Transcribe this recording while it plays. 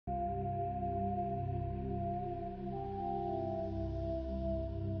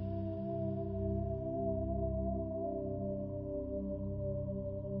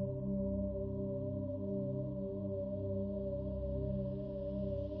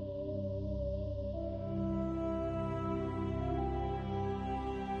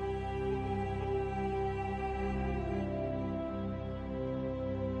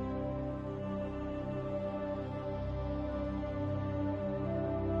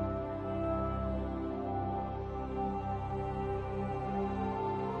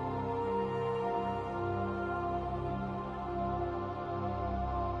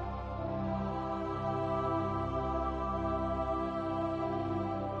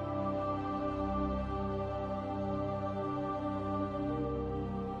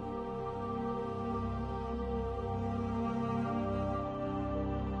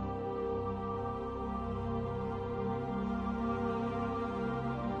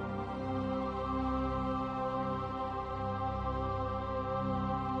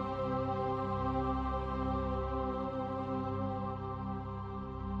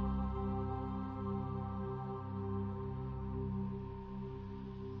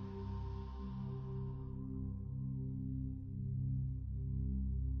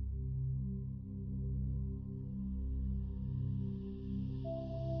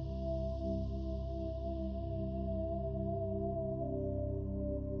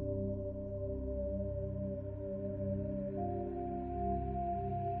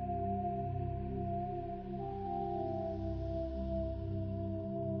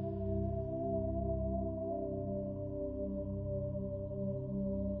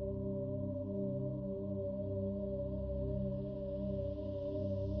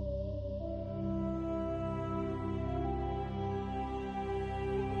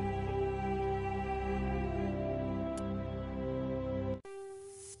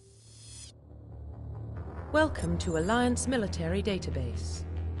Welcome to Alliance Military Database.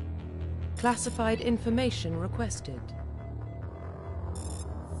 Classified information requested.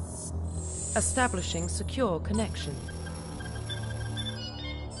 Establishing secure connection.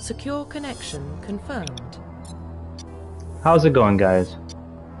 Secure connection confirmed. How's it going, guys?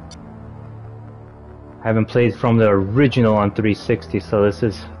 I haven't played from the original on 360, so this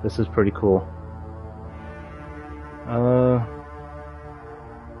is pretty cool.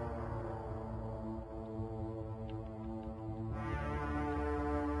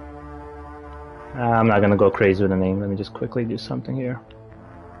 I'm not gonna go crazy with the name. Let me just quickly do something here.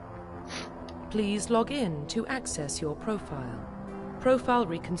 Please log in to access your profile. Profile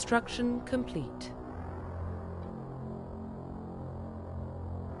reconstruction complete.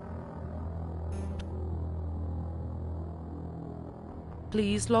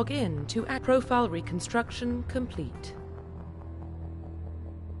 Please log in to profile reconstruction complete.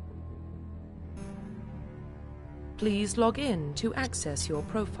 Please log in to access your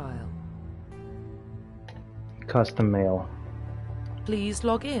profile. Custom mail. Please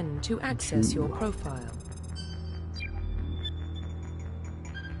log in to access your profile.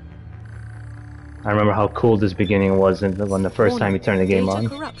 I remember how cool this beginning was when the first time you turned the game on.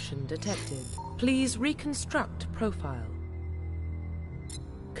 Data corruption detected. Please reconstruct profile.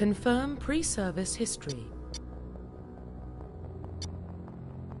 Confirm pre-service history.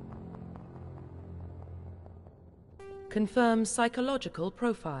 Confirm psychological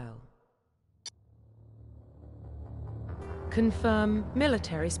profile. Confirm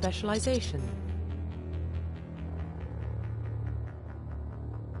military specialization.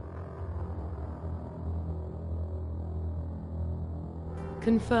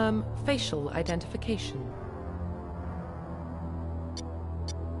 Confirm facial identification.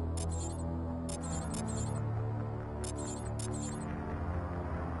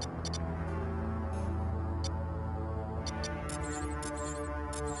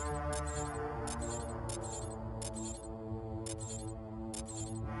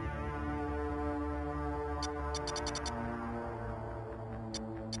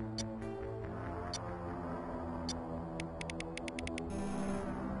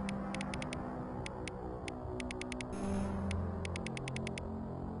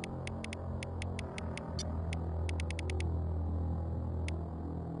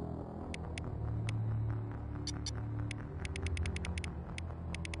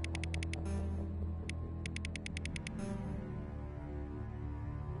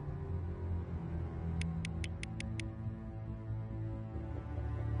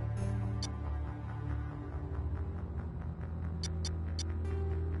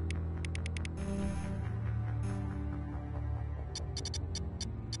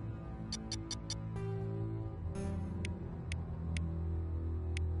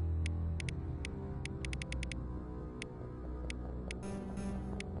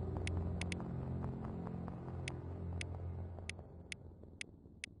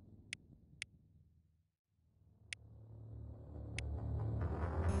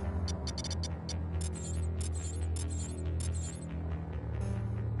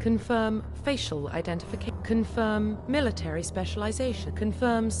 Confirm facial identification. Confirm military specialization.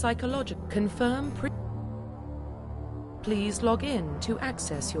 Confirm psychological. Confirm pre. Please log in to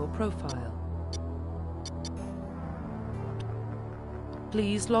access your profile.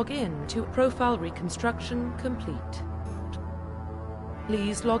 Please log in to profile reconstruction complete.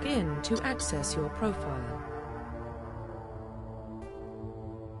 Please log in to access your profile.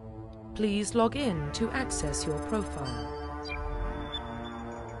 Please log in to access your profile.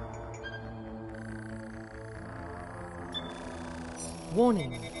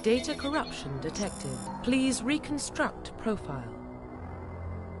 Warning, data corruption detected. Please reconstruct profile.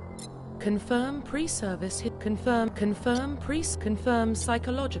 Confirm pre-service hit. Confirm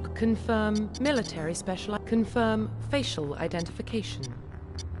psychological. Confirm military special. Confirm facial identification.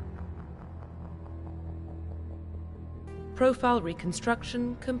 Profile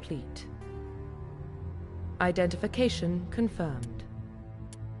reconstruction complete. Identification confirmed.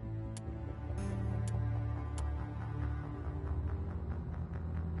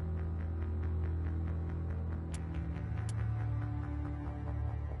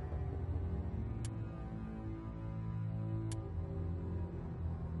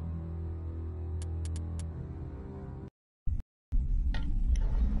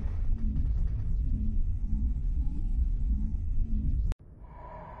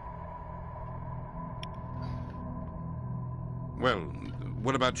 Well,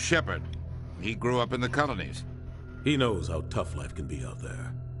 what about Shepard? He grew up in the colonies. He knows how tough life can be out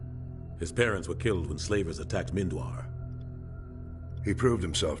there. His parents were killed when slavers attacked Mindwar. He proved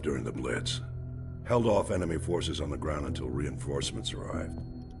himself during the Blitz. Held off enemy forces on the ground until reinforcements arrived.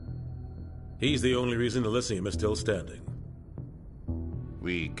 He's the only reason Elysium is still standing.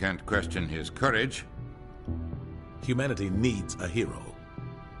 We can't question his courage. Humanity needs a hero,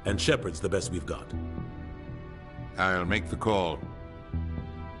 and Shepard's the best we've got. I'll make the call.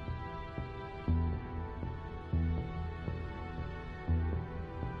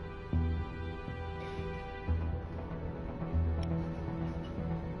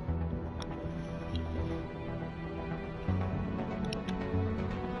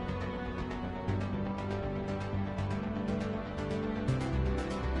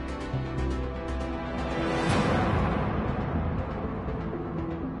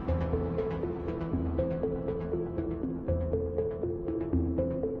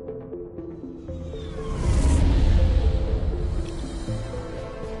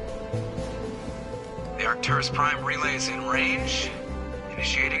 The Arcturus Prime relay is in range.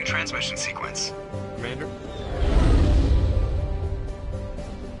 Initiating transmission sequence. Commander?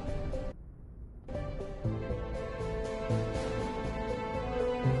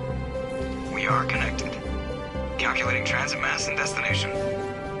 We are connected. Calculating transit mass and destination.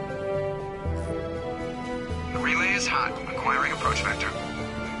 The relay is hot. Acquiring approach vector.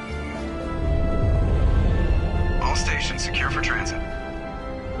 All stations secure for transit.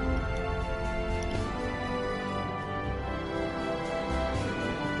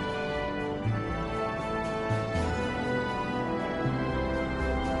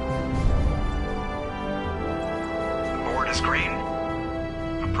 Green.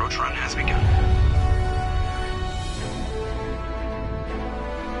 Approach run has begun.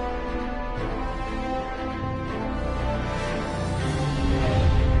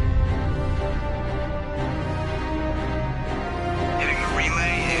 Hitting the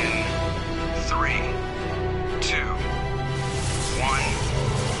relay in 3, 2,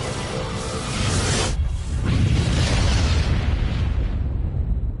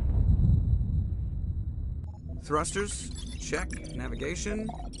 1. Thrusters. Check. Navigation.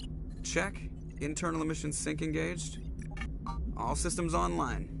 Check. Internal emissions sync engaged. All systems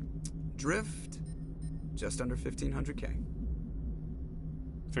online. Drift. Just under 1500K.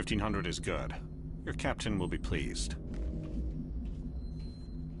 1500 is good. Your captain will be pleased.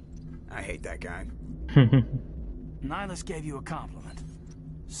 I hate that guy. Nihilus gave you a compliment.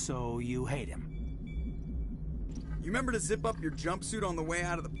 So you hate him. You remember to zip up your jumpsuit on the way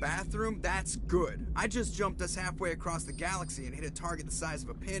out of the bathroom? That's good. I just jumped us halfway across the galaxy and hit a target the size of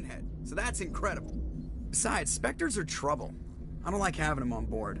a pinhead. So that's incredible. Besides, Spectres are trouble. I don't like having them on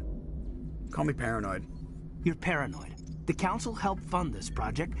board. Call me paranoid. You're paranoid. The Council helped fund this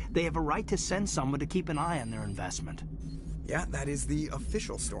project. They have a right to send someone to keep an eye on their investment. Yeah, that is the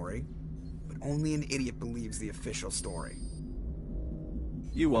official story. But only an idiot believes the official story.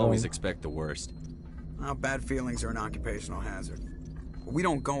 You always expect the worst. Well, bad feelings are an occupational hazard. But we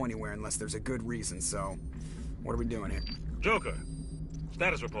don't go anywhere unless there's a good reason, so... What are we doing here? Joker,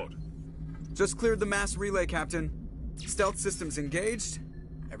 status report. Just cleared the mass relay, Captain. Stealth systems engaged.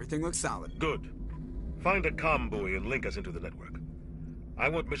 Everything looks solid. Good. Find a comm buoy and link us into the network. I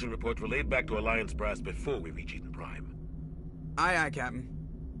want mission reports relayed back to Alliance Brass before we reach Eden Prime. Aye, aye, Captain.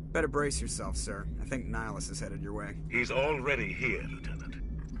 Better brace yourself, sir. I think Nihilus is headed your way. He's already here, Lieutenant.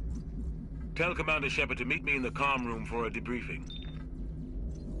 Tell Commander Shepard to meet me in the comm room for a debriefing.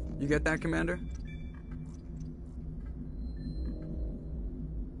 You get that, Commander?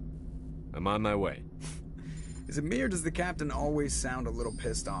 I'm on my way. Is it me or does the Captain always sound a little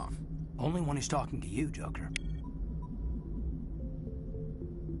pissed off? Only when he's talking to you, Joker.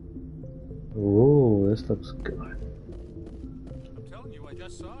 Ooh, this looks good. I'm telling you, I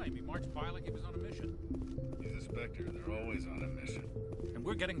just saw him. He marched by like he was on a mission. He's a Spectre. They're always on a mission. And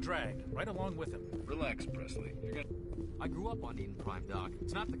we're getting dragged, right along with him. Relax, Presley. I grew up on Eden Prime, Doc.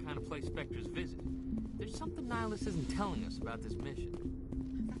 It's not the kind of place Spectres visit. There's something Nihilus isn't telling us about this mission.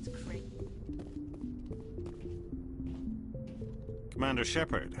 That's great. Commander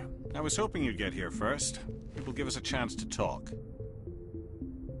Shepard, I was hoping you'd get here first. It will give us a chance to talk.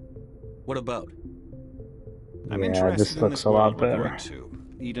 What about? I'm interested in this world we're going to.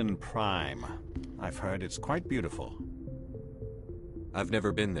 Eden Prime. I've heard it's quite beautiful. I've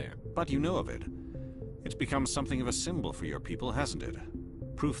never been there. But you know of it. It's become something of a symbol for your people, hasn't it?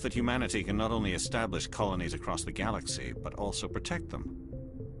 Proof that humanity can not only establish colonies across the galaxy, but also protect them.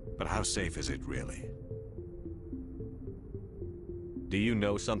 But how safe is it, really? Do you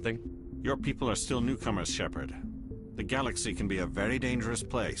know something? Your people are still newcomers, Shepard. The galaxy can be a very dangerous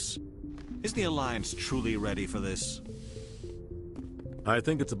place. Is the Alliance truly ready for this? I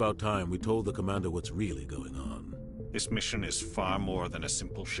think it's about time we told the Commander what's really going on. This mission is far more than a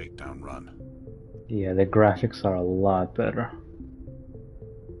simple shakedown run. Yeah, the graphics are a lot better.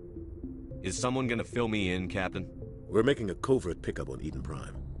 Is someone gonna fill me in, Captain? We're making a covert pickup on Eden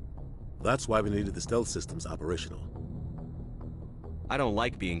Prime. That's why we needed the stealth systems operational. I don't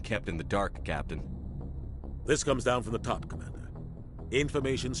like being kept in the dark, Captain. This comes down from the top, Commander.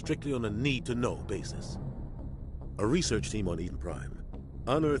 Information strictly on a need-to-know basis. A research team on Eden Prime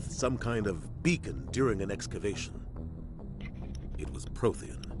unearthed some kind of beacon during an excavation. It was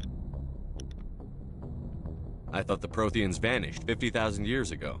Prothean. I thought the Protheans vanished 50,000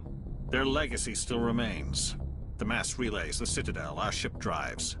 years ago. Their legacy still remains. The mass relays, the Citadel, our ship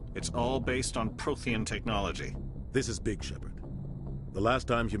drives. It's all based on Prothean technology. This is big, Shepard. The last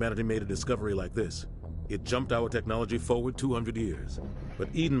time humanity made a discovery like this, it jumped our technology forward 200 years. But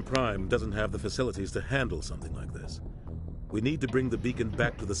Eden Prime doesn't have the facilities to handle something like this. We need to bring the beacon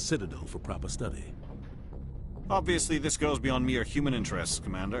back to the Citadel for proper study. Obviously, this goes beyond mere human interests,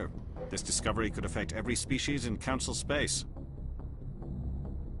 Commander. This discovery could affect every species in Council space.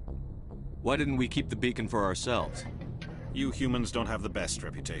 Why didn't we keep the beacon for ourselves? You humans don't have the best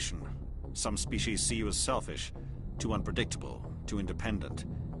reputation. Some species see you as selfish, too unpredictable, too independent,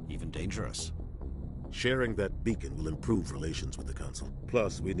 even dangerous. Sharing that beacon will improve relations with the Council.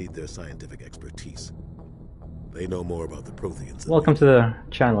 Plus, we need their scientific expertise. They know more about the Protheans than Welcome to the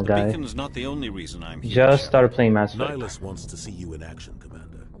channel, guys. The beacon's not the only reason I'm here. Just started playing Mass Effect. Nihilus wants to see you in action, Commander.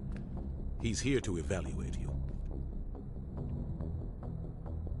 He's here to evaluate you.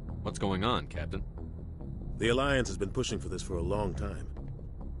 What's going on, Captain? The Alliance has been pushing for this for a long time.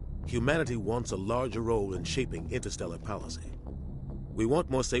 Humanity wants a larger role in shaping interstellar policy. We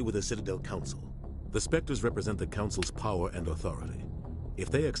want more say with the Citadel Council. The Spectres represent the Council's power and authority. If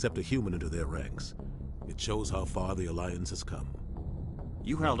they accept a human into their ranks, it shows how far the Alliance has come.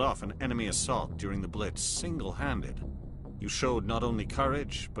 You held off an enemy assault during the Blitz single-handed. You showed not only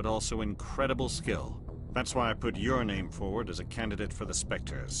courage, but also incredible skill. That's why I put your name forward as a candidate for the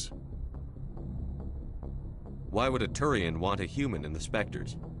Spectres. Why would a Turian want a human in the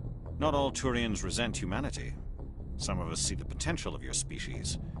Spectres? Not all Turians resent humanity. Some of us see the potential of your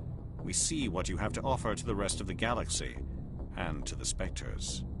species. We see what you have to offer to the rest of the galaxy, and to the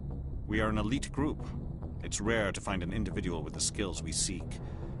Spectres. We are an elite group. It's rare to find an individual with the skills we seek.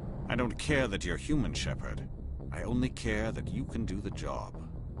 I don't care that you're human, Shepard. I only care that you can do the job.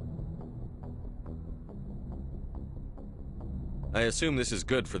 I assume this is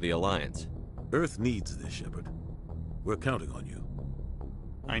good for the Alliance. Earth needs this, Shepard. We're counting on you.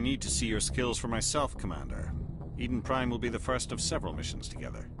 I need to see your skills for myself, Commander. Eden Prime will be the first of several missions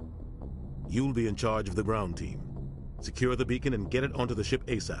together. You'll be in charge of the ground team. Secure the beacon and get it onto the ship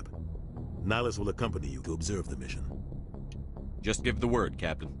ASAP. Nihilus will accompany you to observe the mission. Just give the word,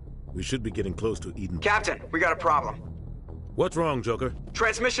 Captain. We should be getting close to Eden. Captain, we got a problem. What's wrong, Joker?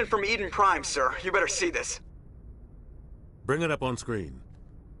 Transmission from Eden Prime, sir. You better see this. Bring it up on screen.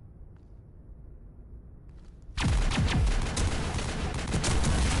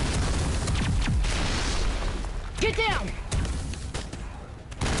 Get down!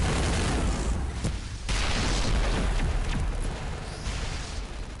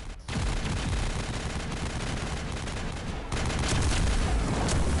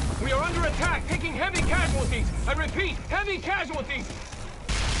 We are under attack, taking heavy casualties. I repeat, heavy casualties.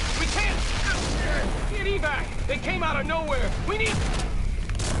 We can't get evac. They came out of nowhere. We need...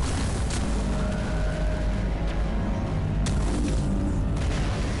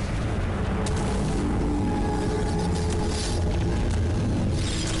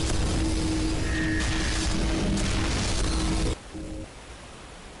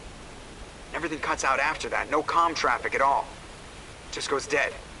 Everything cuts out after that. No comm traffic at all. Just goes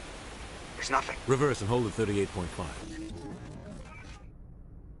dead. There's nothing. Reverse and hold at 38.5.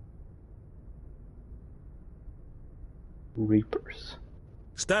 Reapers.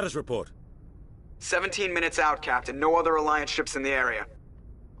 Status report. 17 minutes out, Captain. No other Alliance ships in the area.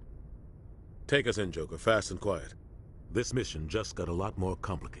 Take us in, Joker, fast and quiet. This mission just got a lot more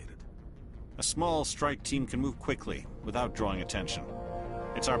complicated. A small strike team can move quickly, without drawing attention.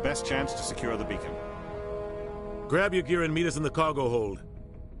 It's our best chance to secure the beacon. Grab your gear and meet us in the cargo hold.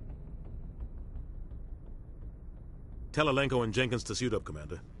 Tell Alenko and Jenkins to suit up,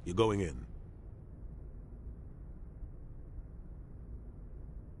 Commander. You're going in.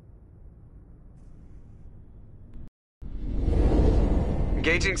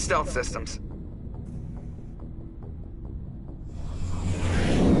 Engaging stealth systems.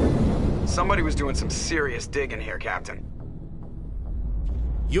 Somebody was doing some serious digging here, Captain.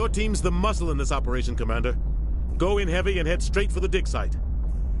 Your team's the muscle in this operation, Commander. Go in heavy and head straight for the dig site.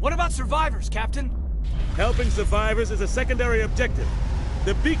 What about survivors, Captain? Helping survivors is a secondary objective.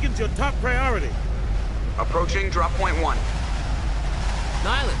 The beacon's your top priority. Approaching drop point 1.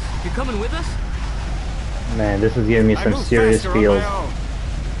 Nihilus, you coming with us? Man, this is giving me some serious feels.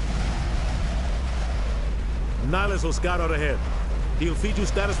 Nihilus will scout out ahead. He'll feed you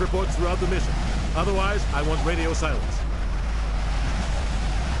status reports throughout the mission. Otherwise, I want radio silence.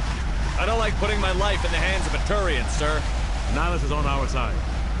 I don't like putting my life in the hands of a Turian, sir. Nihilus is on our side.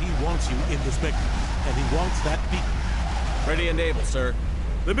 He wants you in the Spectre, and he wants that beacon. Ready and able, sir.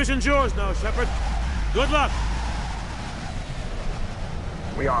 The mission's yours now, Shepard. Good luck!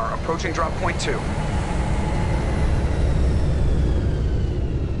 We are approaching drop point 2.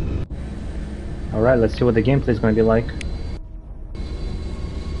 Alright, let's see what the gameplay is going to be like.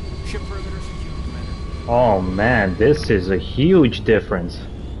 Ship perimeter secure, Commander. Oh man, this is a huge difference.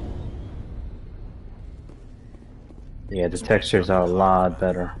 Yeah, the textures are a lot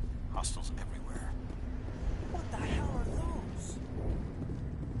better. Hostiles everywhere. What the hell are those?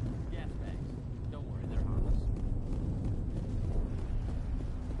 Gas bags. Don't worry, they're harmless.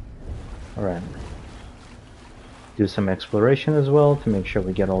 Alright. Do some exploration as well to make sure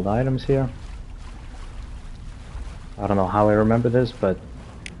we get all the items here. I don't know how I remember this, but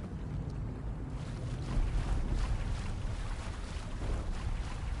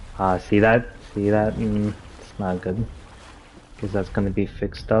see that? See that? It's not good. Because that's going to be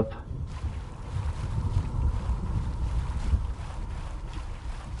fixed up.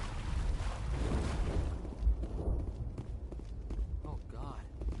 Oh God,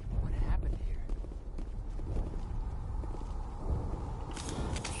 what happened here?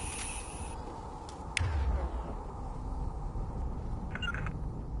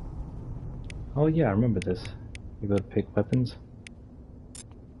 Oh yeah, I remember this. You go to pick weapons.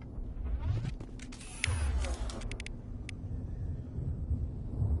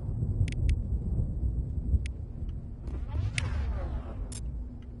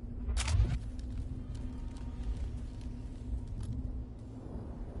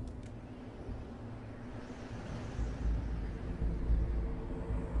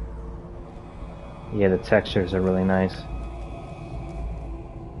 Yeah, the textures are really nice.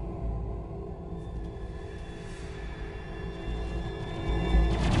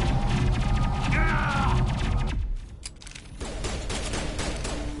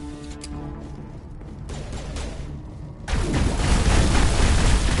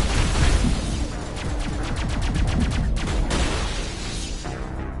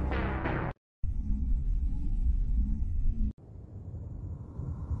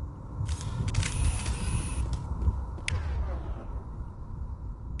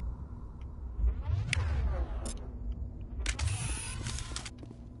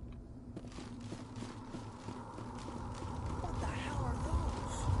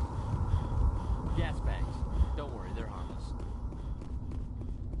 Gas bags. Don't worry, they're harmless.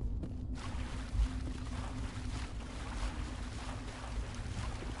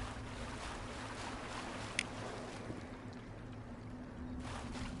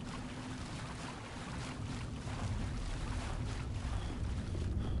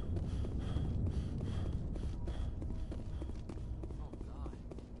 Oh God,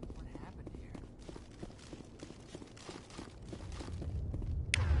 what happened here?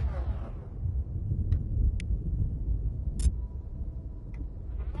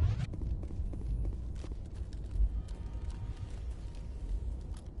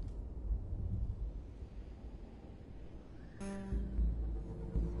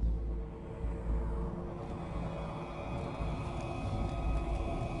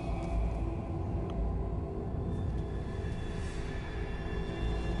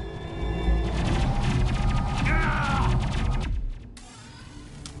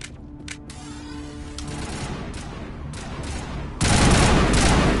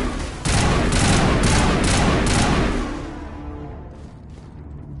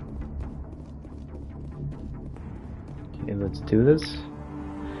 Okay, let's do this.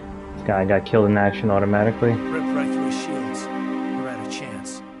 This guy got killed in action automatically. Rip right through his shields. We're at a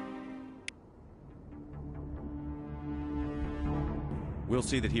chance. We'll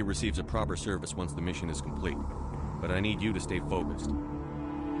see that he receives a proper service once the mission is complete. But I need you to stay focused.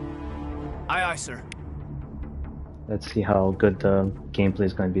 Aye, aye, sir. Let's see how good the gameplay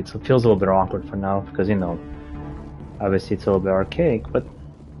is going to be. It feels a little bit awkward for now because, you know, obviously it's a little bit archaic, but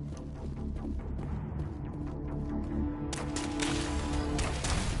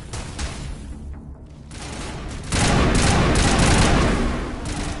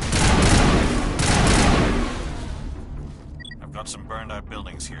I've got some burned out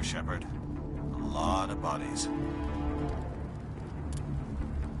buildings here, Shepard. A lot of bodies.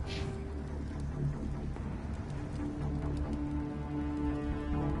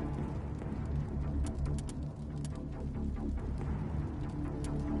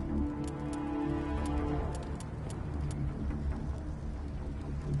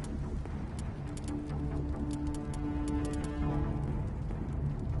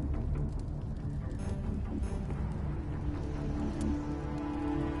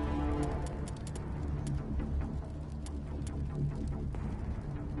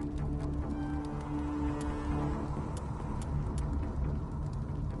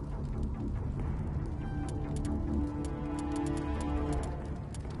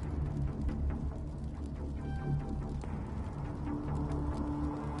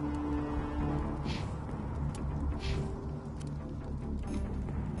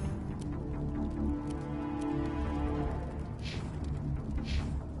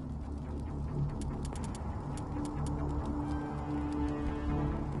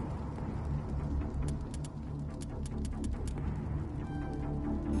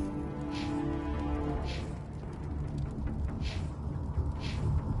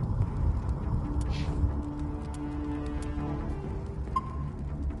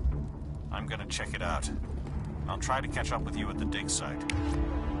 check it out. I'll try to catch up with you at the dig site.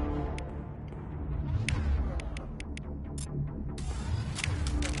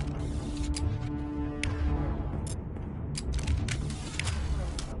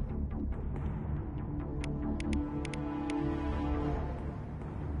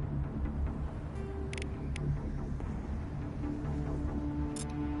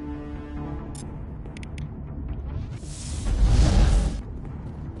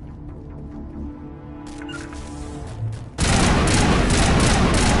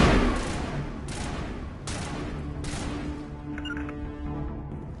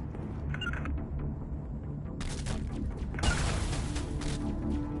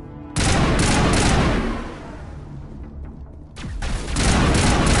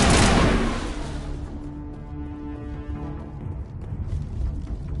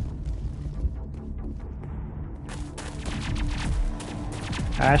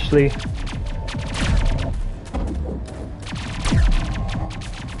 Ashley.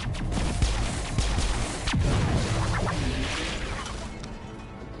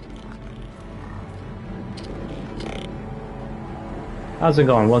 How's it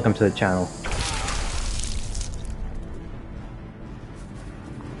going? Welcome to the channel.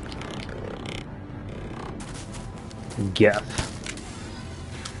 Geth.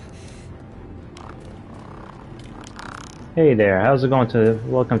 Hey there, how's it going?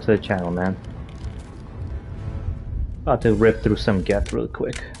 Welcome to the channel, man. About to rip through some Geth real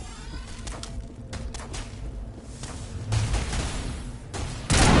quick.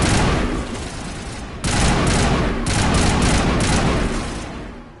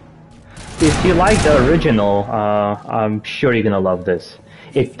 If you like the original, I'm sure you're gonna love this.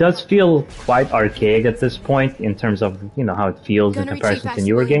 It does feel quite archaic at this point in terms of, you know, how it feels in comparison to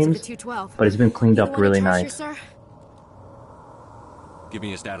newer games, but it's been cleaned up really nice. Give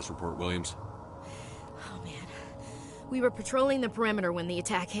me a status report, Williams. Oh man. We were patrolling the perimeter when the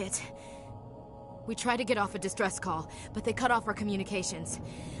attack hit. We tried to get off a distress call, but they cut off our communications.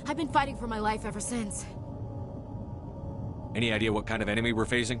 I've been fighting for my life ever since. Any idea what kind of enemy we're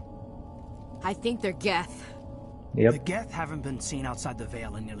facing? I think they're Geth. Yep. The Geth haven't been seen outside the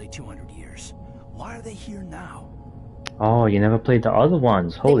Veil in nearly 200 years. Why are they here now? Oh, you never played the other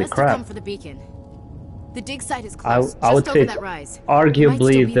ones. Holy crap. Have come for the beacon. The dig site is close. I would say it's rise.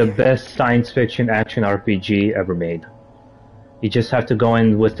 arguably the best science fiction action RPG ever made. You just have to go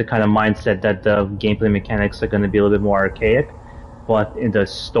in with the kind of mindset that the gameplay mechanics are going to be a little bit more archaic, but in the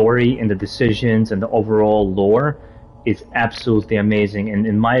story, in the decisions, and the overall lore, it's absolutely amazing. And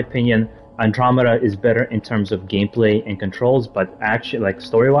in my opinion, Andromeda is better in terms of gameplay and controls, but actually, like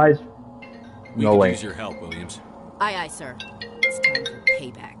story-wise, no way. We could use your help, Williams. Aye, aye, sir. It's time for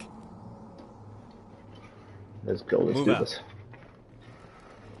payback. Let's go, let's do this.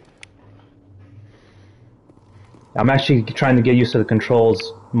 I'm actually trying to get used to the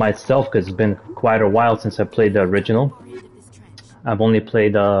controls myself because it's been quite a while since I played the original. I've only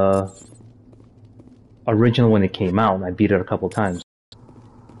played the original when it came out. I beat it a couple times.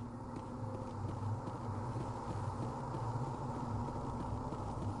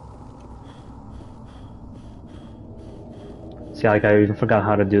 See, like I even forgot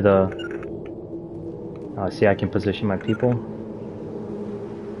how to do the... see, I can position my people.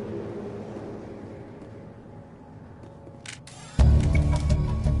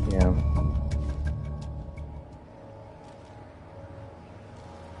 Yeah.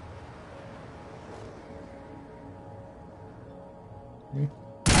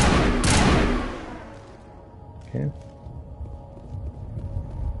 Okay.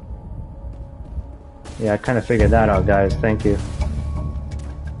 Yeah, I kind of figured that out, guys. Thank you.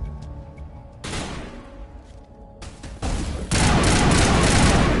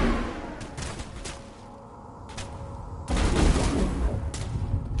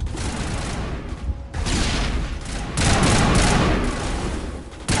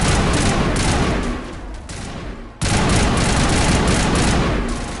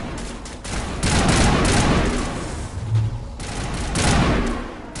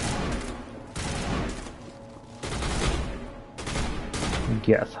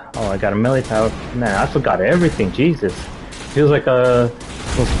 Yes. Oh, I got a melee tower. Man, I forgot everything. Jesus. Feels like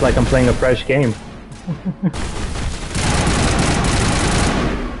I'm playing a fresh game.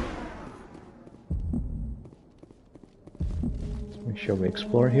 Let's make sure we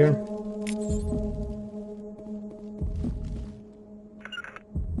explore here.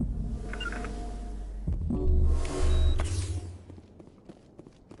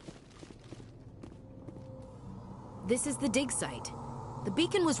 This is the dig site. The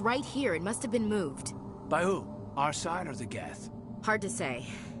beacon was right here. It must have been moved. By who? Our side or the Geth? Hard to say.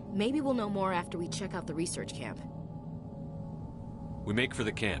 Maybe we'll know more after we check out the research camp. We make for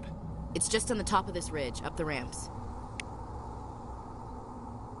the camp. It's just on the top of this ridge, up the ramps.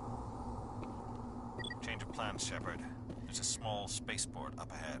 Change of plans, Shepard. There's a small spaceport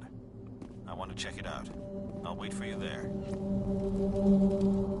up ahead. I want to check it out. I'll wait for you there.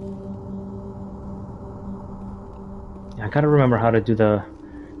 I gotta remember how to do the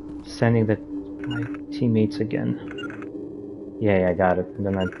sending my teammates again. Yeah, I got it. And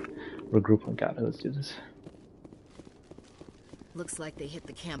then I regroup. I got it. Let's do this. Looks like they hit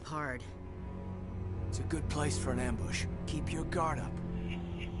the camp hard. It's a good place for an ambush. Keep your guard up.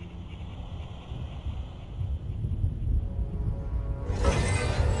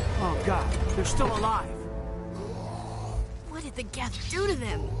 Oh God, they're still alive. What did the Geth do to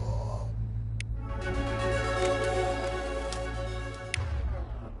them?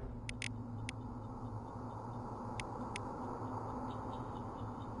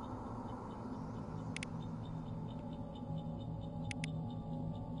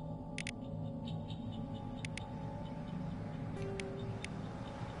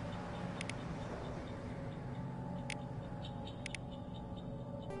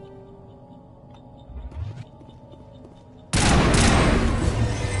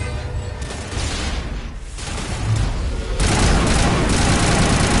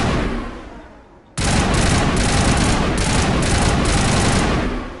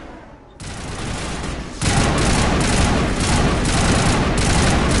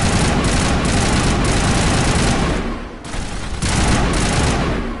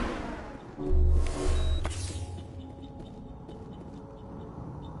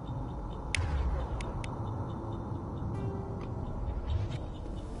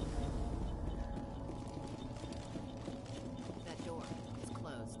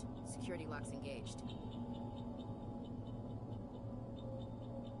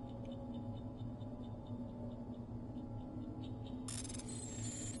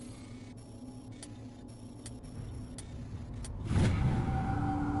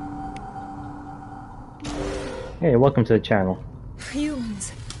 Hey, welcome to the channel.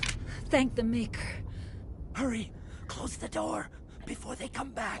 Humans, thank the Maker. Hurry, close the door before they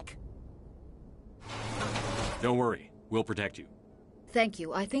come back. Don't worry, we'll protect you. Thank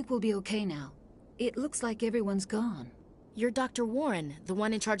you. I think we'll be okay now. It looks like everyone's gone. You're Dr. Warren, the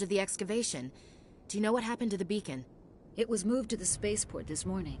one in charge of the excavation. Do you know what happened to the beacon? It was moved to the spaceport this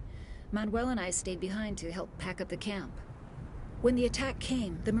morning. Manuel and I stayed behind to help pack up the camp. When the attack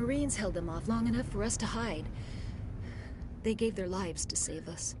came, the Marines held them off long enough for us to hide. They gave their lives to save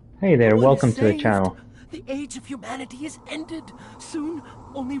us. Hey there, welcome to the channel. The age of humanity is ended. Soon,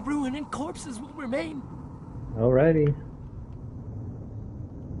 only ruin and corpses will remain. Alrighty.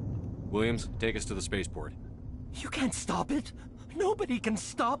 Williams, take us to the spaceport. You can't stop it. Nobody can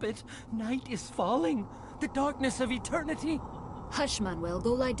stop it. Night is falling. The darkness of eternity. Hush, Manuel.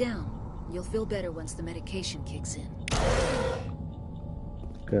 Go lie down. You'll feel better once the medication kicks in.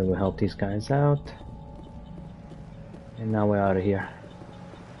 Good, we'll help these guys out. And now we're out of here.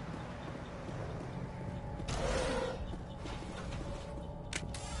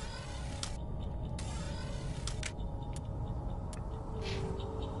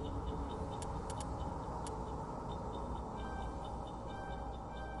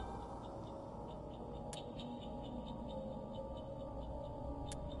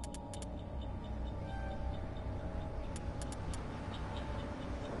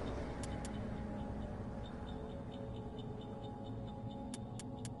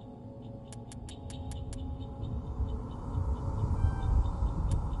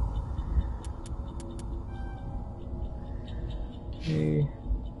 Okay.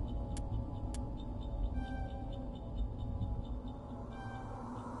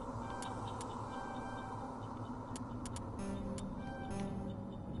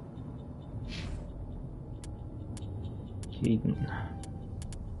 Keaton.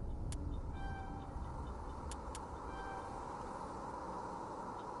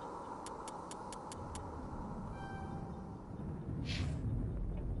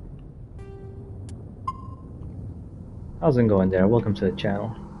 How's it going there? Welcome to the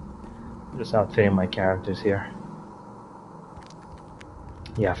channel. I'm just outfitting my characters here.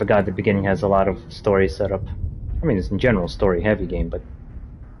 Yeah, I forgot the beginning has a lot of story setup. I mean, it's in general story heavy game, but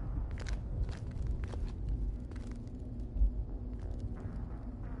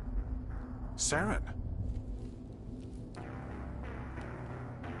Saren.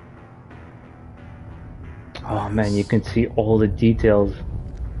 oh man, you can see all the details.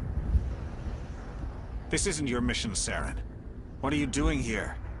 This isn't your mission, Saren. What are you doing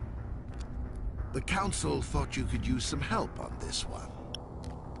here? The Council thought you could use some help on this one.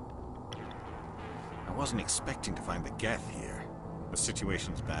 I wasn't expecting to find the Geth here. The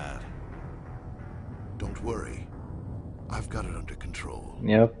situation's bad. Don't worry. I've got it under control.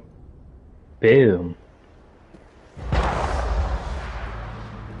 Yep. Boom.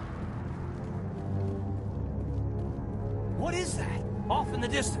 What is that? Off in the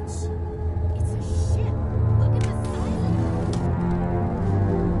distance. It's a ship. Look at the size of it.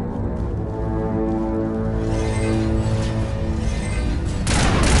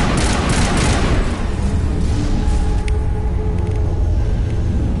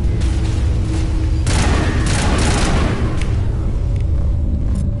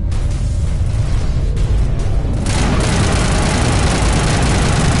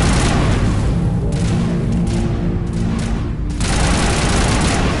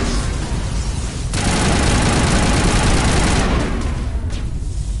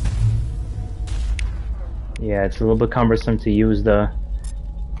 Yeah, it's a little bit cumbersome to use the...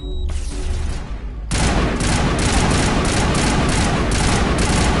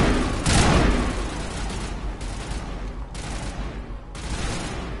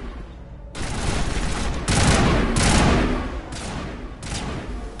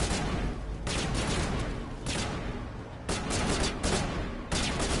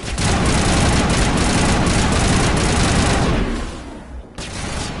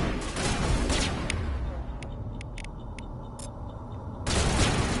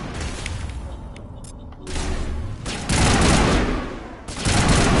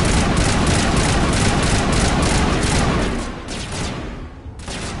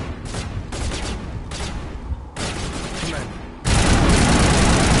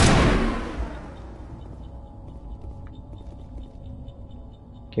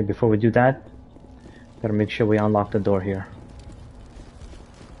 Okay, before we do that, gotta make sure we unlock the door here.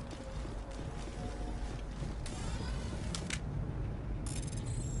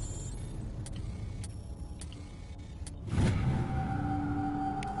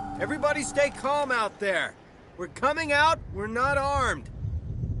 Everybody stay calm out there. We're coming out, we're not armed.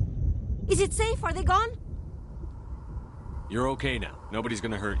 Is it safe? Are they gone? You're okay now. Nobody's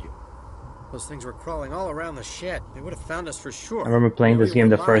gonna hurt you. Those things were crawling all around the shed. They would have found us for sure. I remember playing this game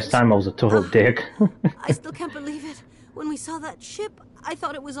the first time, I was a total dick. I still can't believe it. When we saw that ship, I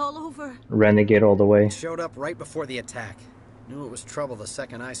thought it was all over. Renegade all the way. It showed up right before the attack. Knew it was trouble the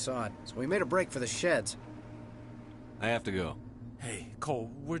second I saw it, so we made a break for the sheds. I have to go. Hey,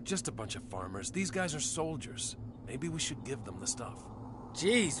 Cole, we're just a bunch of farmers. These guys are soldiers. Maybe we should give them the stuff.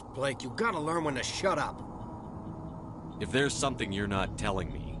 Jeez, Blake, you gotta learn when to shut up. If there's something you're not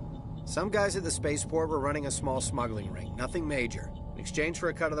telling me... Some guys at the spaceport were running a small smuggling ring, nothing major. In exchange for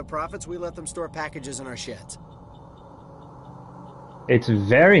a cut of the profits, we let them store packages in our sheds. It's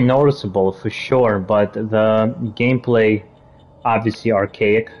very noticeable for sure, but the gameplay obviously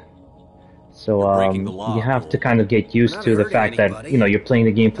archaic. So you have to kind of get used to the fact that, you know, you're playing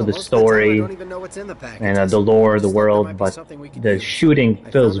the game for the story and the lore, the world, but the shooting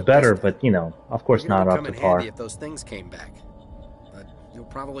feels better, but, you know, of course not up to par. If those things came back. But you'll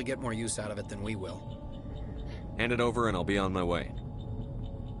probably get more use out of it than we will. Hand it over and I'll be on my way.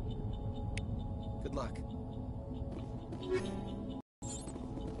 Good luck.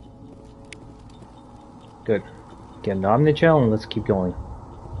 Good. Get on the gel and let's keep going.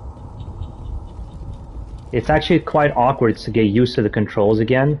 It's actually quite awkward to get used to the controls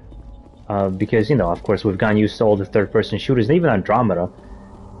again, because, you know, of course we've gotten used to all the third-person shooters, and even Andromeda,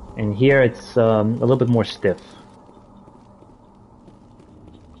 and here it's a little bit more stiff.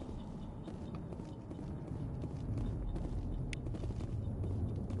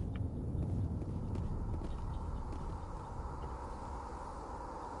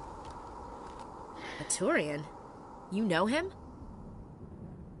 A Turian? You know him?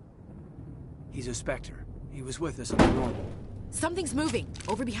 He's a Spectre. He was with us on the normal. Something's moving,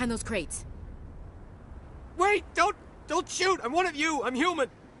 over behind those crates. Wait! Don't shoot! I'm one of you! I'm human!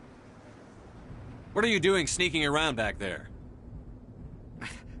 What are you doing sneaking around back there?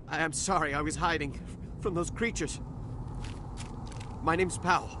 I'm sorry, I was hiding from those creatures. My name's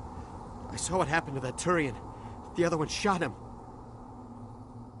Powell. I saw what happened to that Turian. The other one shot him.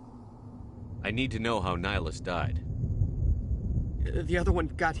 I need to know how Nihilus died. The other one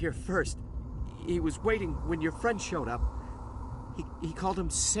got here first. He was waiting when your friend showed up. He called him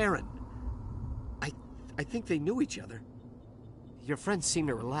Saren. I think they knew each other. Your friend seemed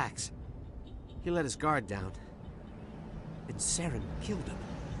to relax. He let his guard down. And Saren killed him.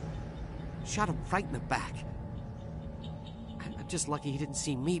 Shot him right in the back. I'm just lucky he didn't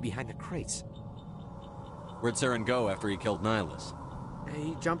see me behind the crates. Where'd Saren go after he killed Nihilus?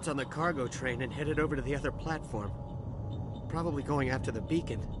 He jumped on the cargo train and headed over to the other platform. Probably going after the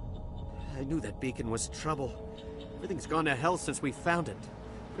beacon. I knew that beacon was trouble. Everything's gone to hell since we found it.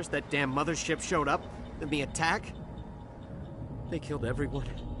 First that damn mothership showed up, then the attack. They killed everyone.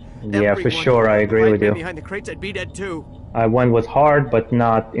 Yeah, for sure, I agree with you. Behind the crates, I'd be dead too. I went with hard, but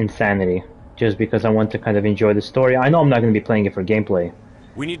not insanity. Just because I want to kind of enjoy the story. I know I'm not going to be playing it for gameplay.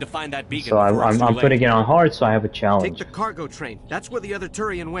 We need to find that beacon. So I'm putting it on hard, so I have a challenge. Take the cargo train. That's where the other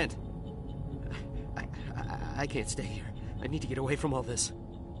Turian went. I can't stay here. I need to get away from all this.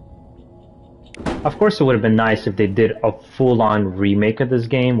 Of course, it would have been nice if they did a full-on remake of this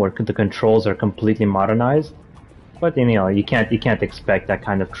game where the controls are completely modernized. But you know, you can't expect that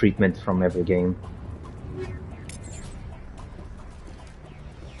kind of treatment from every game.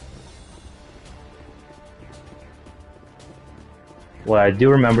 What I do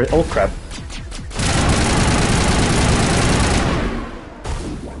remember, oh crap.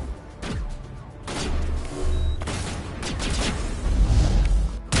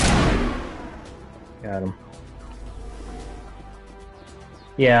 Got him.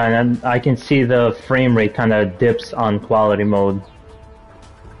 Yeah, and I can see the frame rate kind of dips on quality mode.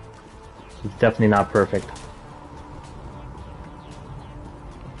 It's definitely not perfect.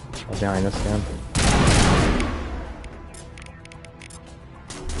 Oh, behind us, yeah.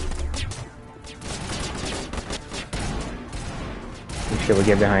 Make sure we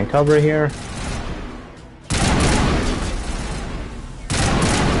get behind cover here.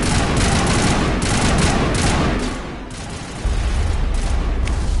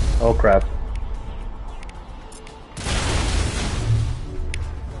 Oh crap.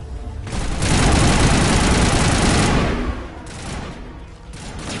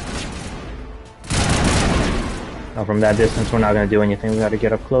 Now from that distance we're not going to do anything, we got to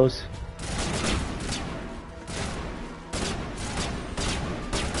get up close.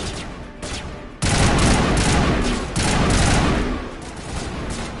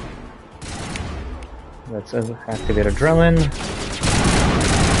 Let's activate adrenaline.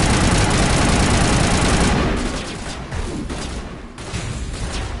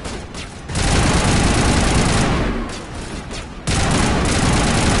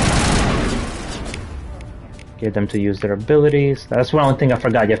 Get them to use their abilities. That's one thing I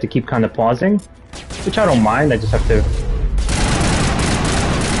forgot. You have to keep kind of pausing, which I don't mind. I just have to.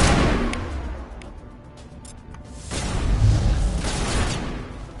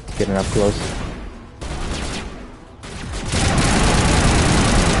 Getting up close.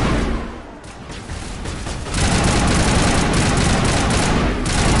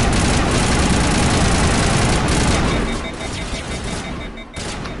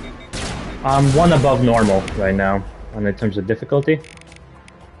 I'm one above normal right now, in terms of difficulty.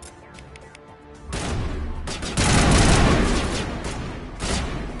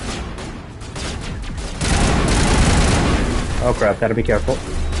 Oh crap, gotta be careful.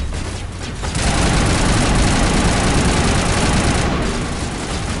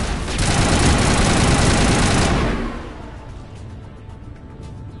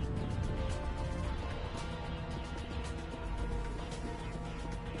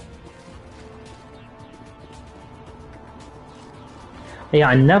 Yeah,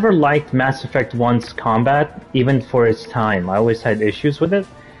 I never liked Mass Effect 1's combat, even for its time. I always had issues with it.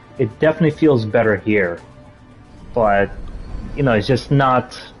 It definitely feels better here. But, you know, it's just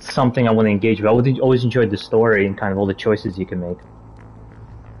not something I want to engage with. I would always enjoy the story and kind of all the choices you can make.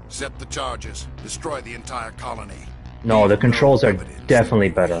 Set the charges. Destroy the entire colony. No, the controls are definitely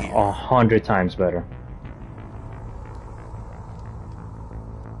better. 100 times better.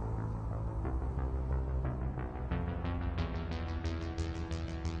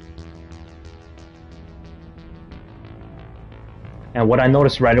 And what I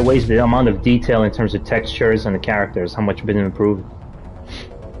noticed right away is the amount of detail in terms of textures and the characters, how much been improved.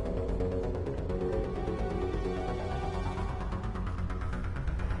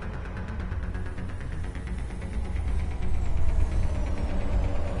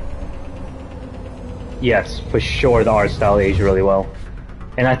 Yes, for sure the art style aged really well.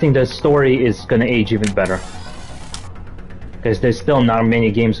 And I think the story is gonna age even better. Because there's still not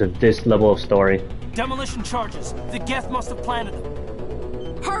many games with this level of story. Demolition charges. The Geth must have planted them.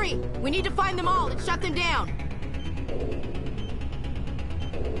 Hurry! We need to find them all and shut them down!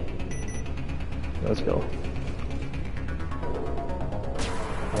 Let's go.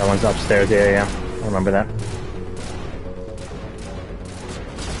 That one's upstairs, yeah. I remember that.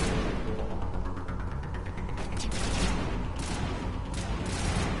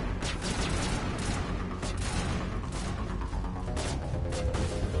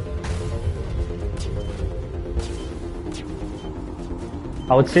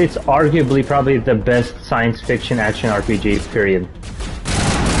 I would say it's arguably probably the best science fiction action RPG, period.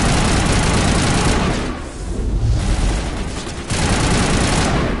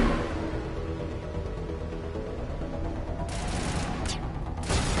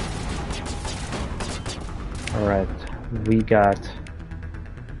 we got...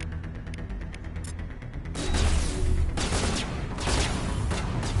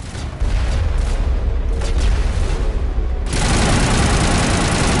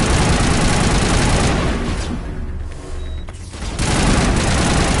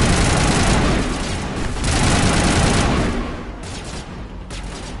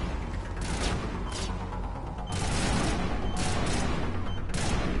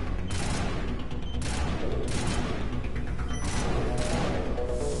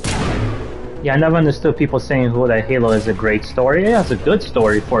 Yeah, I never understood people saying that Halo is a great story. Yeah, it's a good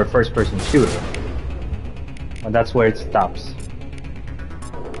story for a first-person shooter. But that's where it stops.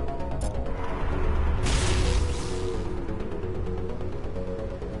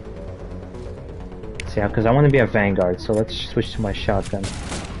 So yeah, because I want to be a Vanguard, so let's switch to my shotgun.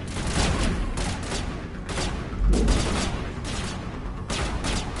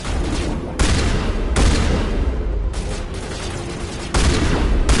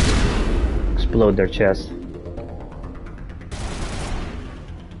 Explode their chest.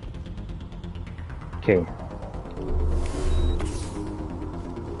 Okay.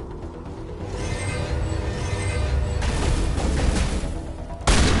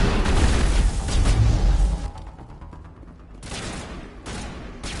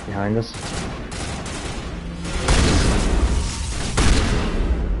 Behind us.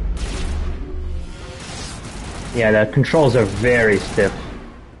 Yeah, the controls are very stiff.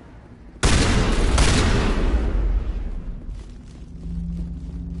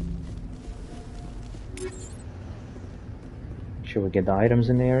 Should we get the items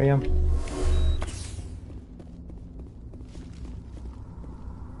in the area?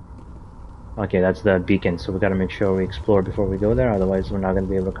 Okay, that's the beacon, so we gotta make sure we explore before we go there, otherwise we're not gonna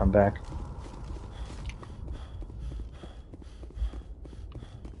be able to come back.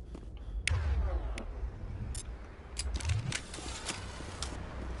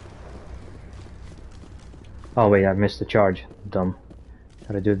 Oh wait, I missed the charge. Dumb.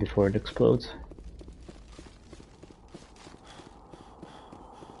 Gotta do it before it explodes.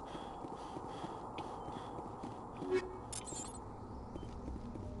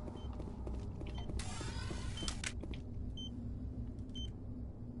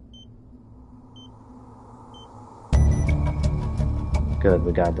 Good,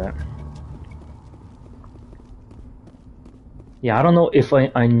 we got that. Yeah, I don't know if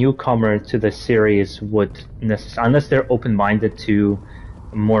a newcomer to the series would unless they're open-minded to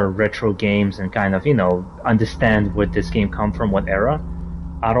more retro games and kind of, you know, understand where this game come from, what era.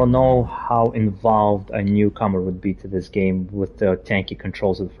 I don't know how involved a newcomer would be to this game with the tanky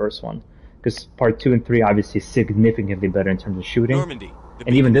controls of the first one. Because part 2 and 3 obviously significantly better in terms of shooting. Normandy,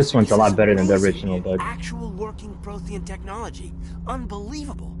 and even this one's a lot better than the original, but... Actual working Prothean technology.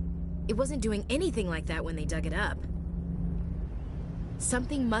 Unbelievable. It wasn't doing anything like that when they dug it up.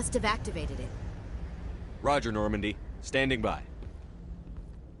 Something must have activated it. Roger, Normandy. Standing by.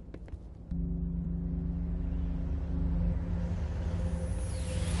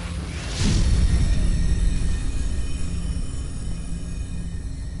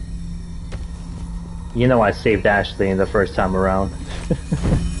 You know I saved Ashley in the first time around.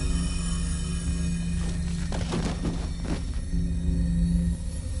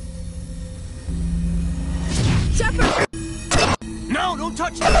 Shepard! No, don't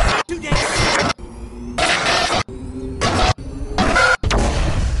touch that! Too dangerous!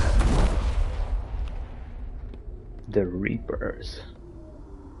 The Reapers.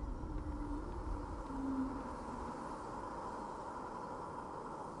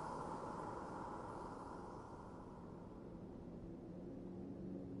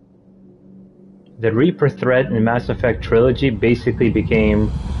 The Reaper threat in Mass Effect Trilogy basically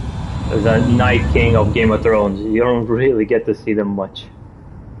became the Night King of Game of Thrones. You don't really get to see them much.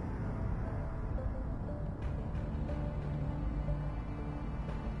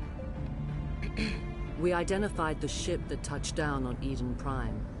 We identified the ship that touched down on Eden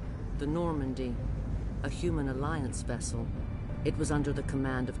Prime. The Normandy, a human alliance vessel. It was under the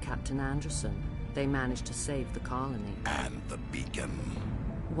command of Captain Anderson. They managed to save the colony. And the beacon.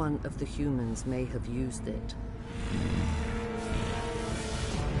 One of the humans may have used it.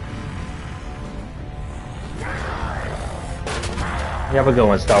 You have a good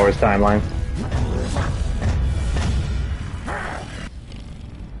one, Star Wars Timeline.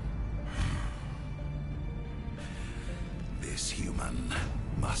 This human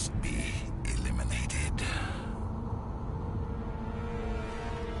must be eliminated.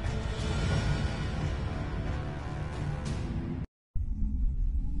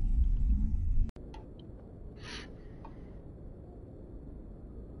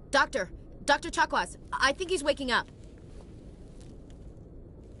 Dr. Chakwas, I think he's waking up.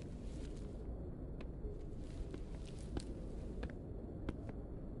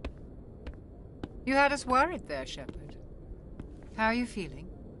 You had us worried there, Shepard. How are you feeling?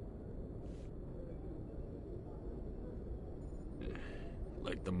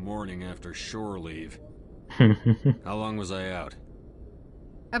 Like the morning after shore leave. How long was I out?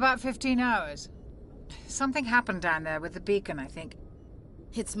 About 15 hours. Something happened down there with the beacon, I think.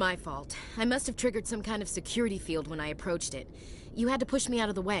 It's my fault. I must have triggered some kind of security field when I approached it. You had to push me out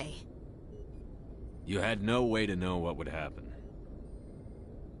of the way. You had no way to know what would happen.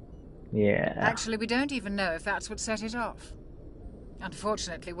 Yeah. Actually, we don't even know if that's what set it off.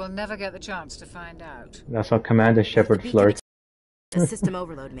 Unfortunately, we'll never get the chance to find out. That's how Commander Shepard flirts. A system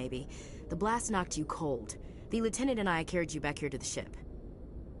overload, maybe. The blast knocked you cold. The lieutenant and I carried you back here to the ship.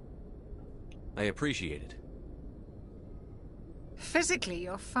 I appreciate it. Physically,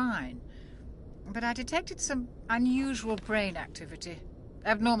 you're fine. But I detected some unusual brain activity.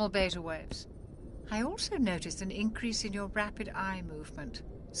 Abnormal beta waves. I also noticed an increase in your rapid eye movement.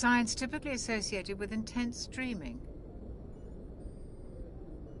 Signs typically associated with intense dreaming.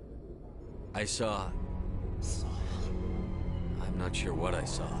 I saw... I'm not sure what I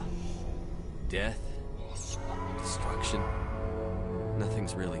saw. Death? Destruction?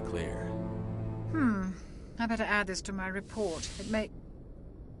 Nothing's really clear. I better add this to my report. It may...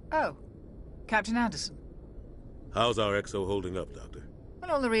 Oh, Captain Anderson. How's our XO holding up, Doctor?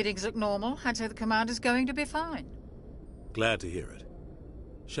 Well, all the readings look normal. I'd say the commander's going to be fine. Glad to hear it.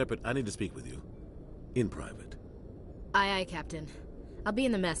 Shepard, I need to speak with you. In private. Aye, aye, Captain. I'll be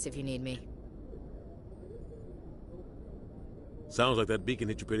in the mess if you need me. Sounds like that beacon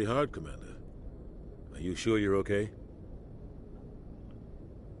hit you pretty hard, Commander. Are you sure you're okay?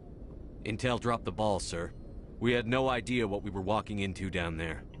 Intel dropped the ball, sir. We had no idea what we were walking into down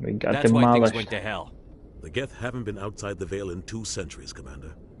there. We got That's why demolished. things went to hell. The Geth haven't been outside the Veil in 2 centuries,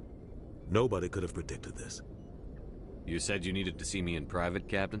 Commander. Nobody could have predicted this. You said you needed to see me in private,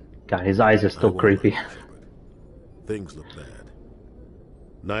 Captain? God, his eyes are still creepy. Things look bad.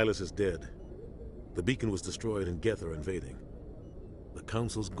 Nihilus is dead. The beacon was destroyed and Geth are invading. The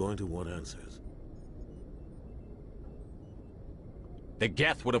Council's going to want answers. The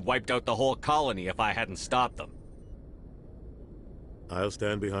Geth would have wiped out the whole colony if I hadn't stopped them. I'll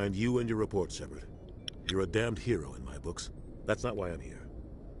stand behind you and your report, Shepard. You're a damned hero in my books. That's not why I'm here.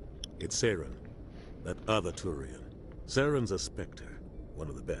 It's Saren, that other Turian. Saren's a Spectre, one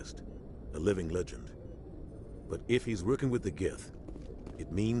of the best, a living legend. But if he's working with the Geth,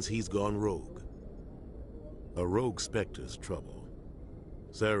 it means he's gone rogue. A rogue Spectre's trouble.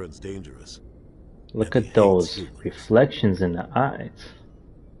 Saren's dangerous. Look at those reflections in the eyes.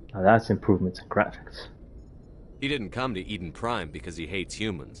 Now that's improvements in graphics. He didn't come to Eden Prime because he hates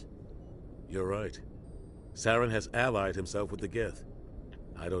humans. You're right. Saren has allied himself with the Geth.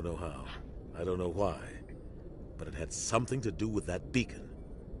 I don't know how. I don't know why. But it had something to do with that beacon.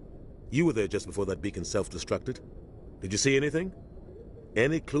 You were there just before that beacon self-destructed. Did you see anything?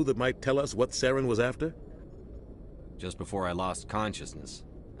 Any clue that might tell us what Saren was after? Just before I lost consciousness,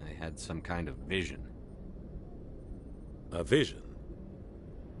 I had some kind of vision. A vision?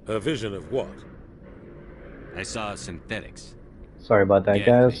 A vision of what? I saw synthetics. Sorry about that,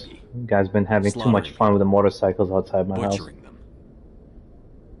 guys. You guys been having too much fun with the motorcycles outside my house. Them.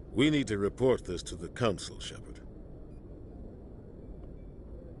 We need to report this to the Council, Shepard.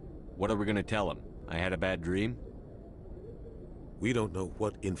 What are we gonna tell him? I had a bad dream? We don't know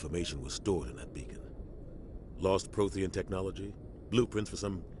what information was stored in that beacon. Lost Prothean technology? Blueprints for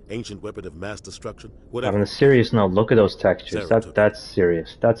some ancient weapon of mass destruction? Whatever. On a serious note, look at those textures. That's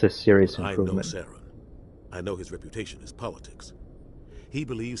serious. That's a serious I know improvement. Saren. I know his reputation is politics. He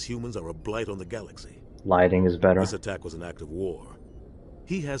believes humans are a blight on the galaxy. Lighting is better. This attack was an act of war.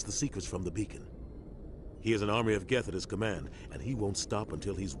 He has the secrets from the beacon. He has an army of Geth at his command, and he won't stop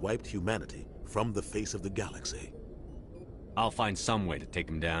until he's wiped humanity from the face of the galaxy. I'll find some way to take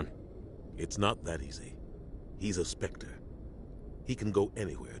him down. It's not that easy. He's a Spectre. He can go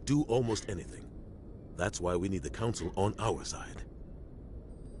anywhere, do almost anything. That's why we need the Council on our side.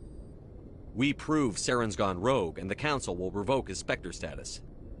 We prove Saren's gone rogue, and the Council will revoke his Spectre status.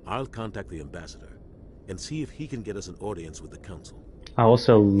 I'll contact the Ambassador and see if he can get us an audience with the Council. I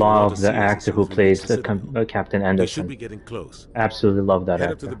also love the actor who plays the Captain Anderson. We should be getting close. Absolutely love that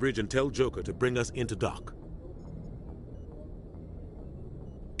Head actor. up to the bridge and tell Joker to bring us into dock.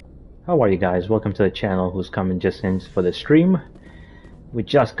 How are you guys? Welcome to the channel who's coming just in for the stream. We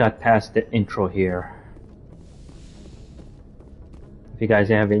just got past the intro here. If you guys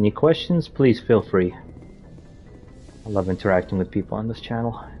have any questions, please feel free. I love interacting with people on this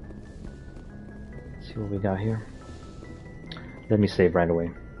channel. Let's see what we got here. Let me save right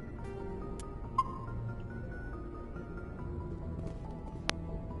away.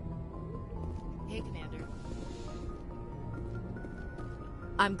 Hey, Commander.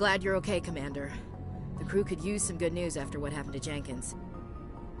 I'm glad you're okay, Commander. The crew could use some good news after what happened to Jenkins.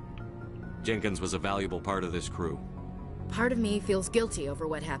 Jenkins was a valuable part of this crew. Part of me feels guilty over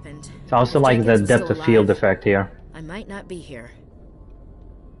what happened. It's also If like the Jenkins was depth still of field alive, effect here. I might not be here.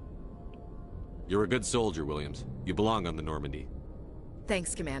 You're a good soldier, Williams. You belong on the Normandy.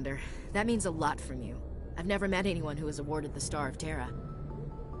 Thanks, Commander. That means a lot from you. I've never met anyone who was awarded the Star of Terra.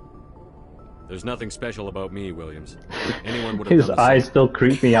 There's nothing special about me, Williams. Anyone would have His done the eyes same. still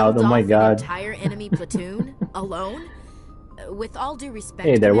creep me out. Oh my god. Entire enemy platoon? Alone? With all due respect,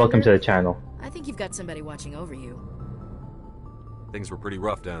 Hey there, welcome to Commander, the channel. I think you've got somebody watching over you. Things were pretty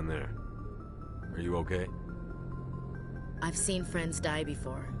rough down there. Are you okay? I've seen friends die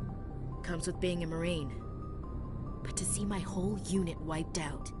before. Comes with being a Marine. But to see my whole unit wiped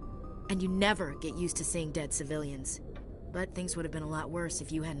out, and you never get used to seeing dead civilians. But things would have been a lot worse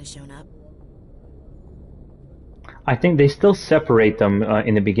if you hadn't shown up. I think they still separate them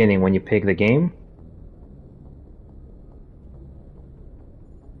in the beginning when you pick the game.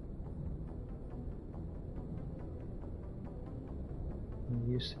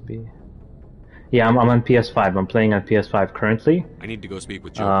 It used to be. Yeah, I'm on PS5. I'm playing on PS5 currently. I need to go speak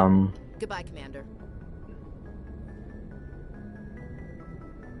with Joe. Goodbye, Commander.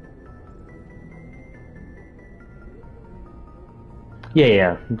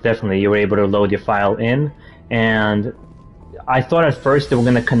 Yeah, definitely. You were able to load your file in, and I thought at first they were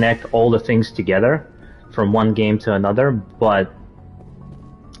going to connect all the things together from one game to another, but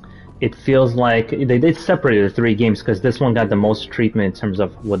it feels like they did separate the three games because this one got the most treatment in terms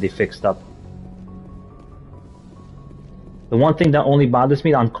of what they fixed up. The one thing that only bothers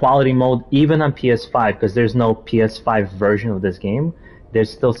me on quality mode, even on PS5, because there's no PS5 version of this game, there's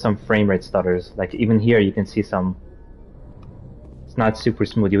still some frame rate stutters. Like even here you can see some. It's not super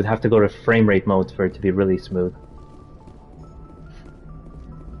smooth. You would have to go to frame rate mode for it to be really smooth.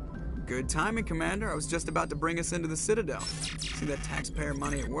 Good timing, Commander. I was just about to bring us into the Citadel. See that taxpayer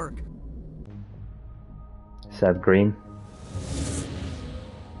money at work. Sad green.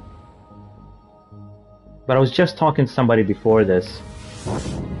 But I was just talking to somebody before this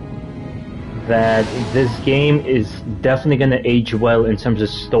that this game is definitely going to age well in terms of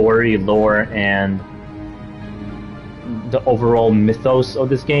story, lore, and the overall mythos of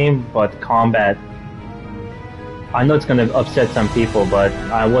this game, but combat, I know it's going to upset some people, but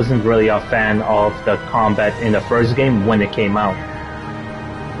I wasn't really a fan of the combat in the first game when it came out.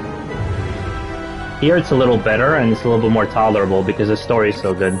 Here it's a little better and it's a little bit more tolerable because the story is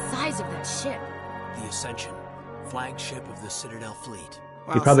so good. The size of that ship. The Ascension, flagship of the Citadel fleet.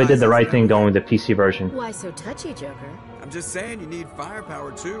 You probably did the right thing going with the PC version. Why so touchy, Joker? I'm just saying you need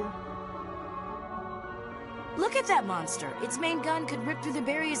firepower too. Look at that monster. Its main gun could rip through the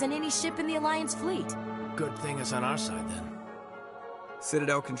barriers in any ship in the Alliance fleet. Good thing it's on our side, then.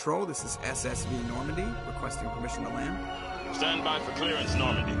 Citadel Control, this is SSV Normandy, requesting permission to land. Stand by for clearance,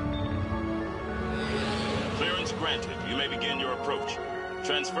 Normandy. Clearance granted. You may begin your approach.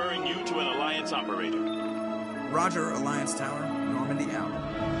 Transferring you to an Alliance operator. Roger, Alliance Tower. Normandy out.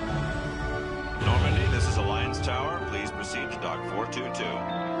 Normandy, this is Alliance Tower. Please proceed to Dock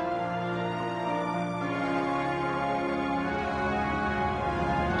 422.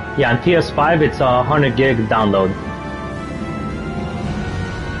 Yeah, on PS5 it's a 100 gig download.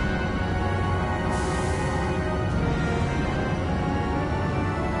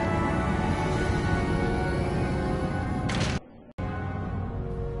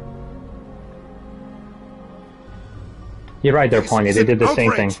 You're right there, Pony. They did the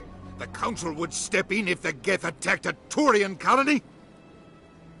same thing. The Council would step in if the Geth attacked a Turian colony?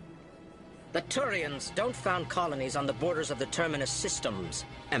 The Turians don't found colonies on the borders of the Terminus systems,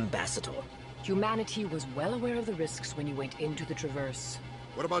 Ambassador. Humanity was well aware of the risks when you went into the Traverse.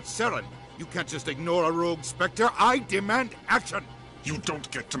 What about Saren? You can't just ignore a rogue Spectre. I demand action! You don't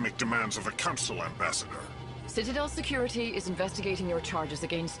get to make demands of the Council, Ambassador. Citadel Security is investigating your charges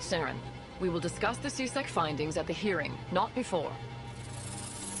against Saren. We will discuss the CSEC findings at the hearing, not before.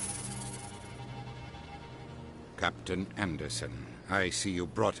 Captain Anderson, I see you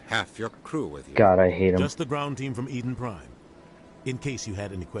brought half your crew with you. God, I hate him. Just the ground team from Eden Prime, in case you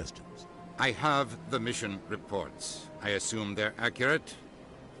had any questions. I have the mission reports. I assume they're accurate?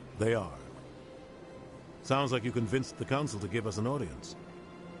 They are. Sounds like you convinced the Council to give us an audience.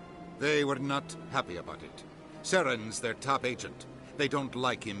 They were not happy about it. Saren's their top agent. They don't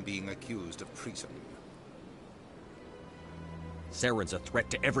like him being accused of treason. Saren's a threat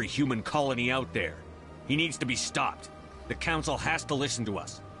to every human colony out there. He needs to be stopped. The Council has to listen to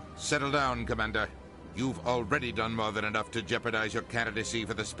us. Settle down, Commander. You've already done more than enough to jeopardize your candidacy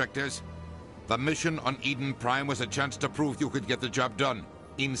for the Spectres. The mission on Eden Prime was a chance to prove you could get the job done.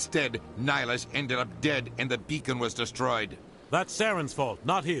 Instead, Nihilus ended up dead and the beacon was destroyed. That's Saren's fault,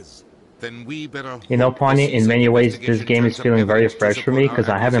 not his. Then we better... You know, Pawnee, in many ways, this game is feeling very fresh for me because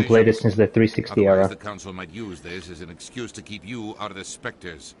I haven't played it since the 360 Otherwise, era. the Council might use this as an excuse to keep you out of the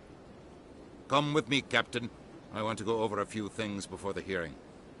Spectres. Come with me, Captain. I want to go over a few things before the hearing.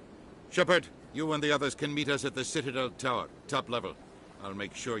 Shepard, you and the others can meet us at the Citadel Tower, top level. I'll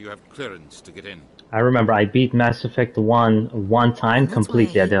make sure you have clearance to get in. I remember I beat Mass Effect 1 one time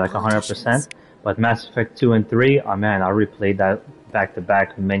completely. I did like 100%. But Mass Effect 2 and 3, oh man, I replayed that back to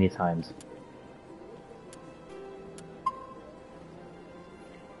back many times.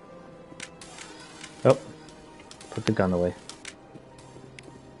 Oh, put the gun away.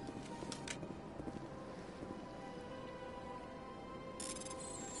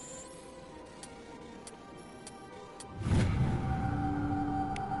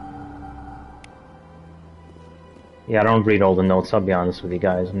 Yeah, I don't read all the notes, I'll be honest with you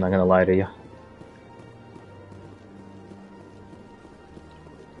guys. I'm not gonna lie to you.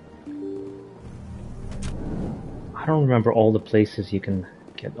 I don't remember all the places you can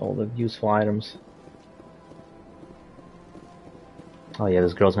get all the useful items. Oh yeah,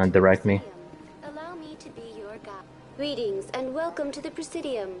 this girl's gonna direct me. Allow me to be your guide. Greetings and welcome to the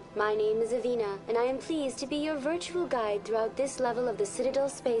Presidium. My name is Avina, and I am pleased to be your virtual guide throughout this level of the Citadel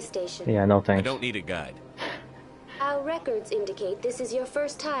space station. Yeah, no thanks. I don't need a guide. Our records indicate this is your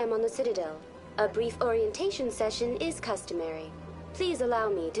first time on the Citadel. A brief orientation session is customary. Please allow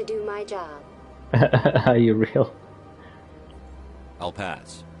me to do my job. Are you real? I'll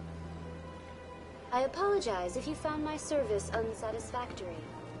pass. I apologize if you found my service unsatisfactory.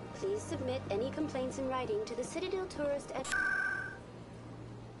 Please submit any complaints in writing to the Citadel Tourist at...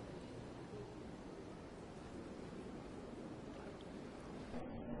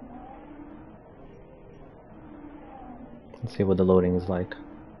 Let's see what the loading is like.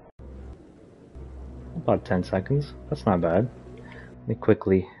 About 10 seconds. That's not bad. Let me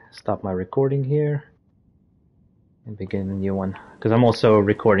quickly stop my recording here and begin a new one. Because I'm also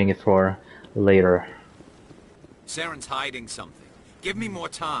recording it for later. Saren's hiding something. Give me more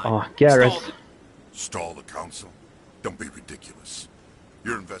time. Oh, Garrus. Stall the Council? Don't be ridiculous.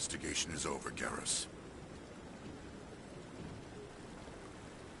 Your investigation is over, Garrus.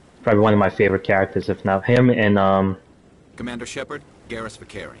 Probably one of my favorite characters, if not him, and Commander Shepard, Garrus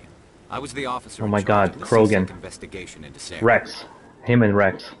Vicarian. I was the officer oh my in charge god, of the Krogan. CSEC investigation into Saren. Rex. Him and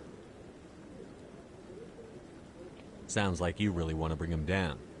Rex. Sounds like you really want to bring him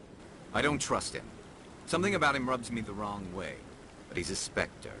down. I don't trust him. Something about him rubs me the wrong way. But he's a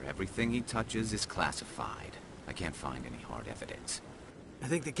Spectre. Everything he touches is classified. I can't find any hard evidence. I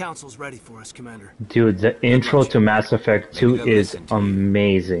think the Council's ready for us, Commander. Dude, the intro to Mass Effect 2 is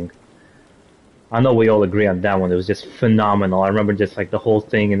amazing. I know we all agree on that one. It was just phenomenal. I remember just like the whole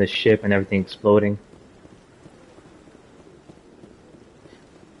thing in the ship and everything exploding.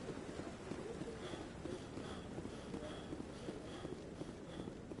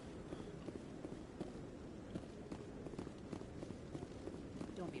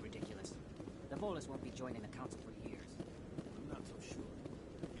 Don't be ridiculous. The Volus won't be joining the Council for years. I'm not so sure.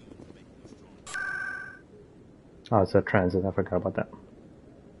 Oh, it's a transit. I forgot about that.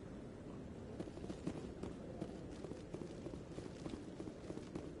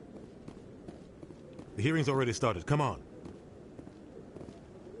 The hearing's already started. Come on.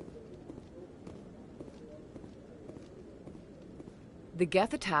 The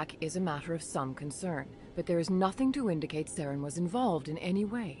Geth attack is a matter of some concern, but there is nothing to indicate Saren was involved in any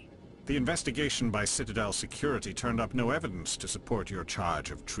way. The investigation by Citadel Security turned up no evidence to support your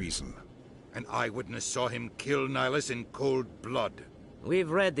charge of treason. An eyewitness saw him kill Nihilus in cold blood. We've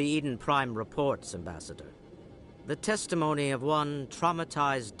read the Eden Prime reports, Ambassador. The testimony of one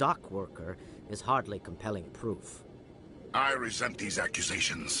traumatized dock worker is hardly compelling proof. I resent these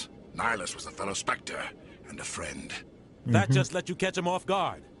accusations. Nihilus was a fellow Spectre and a friend. That just let you catch him off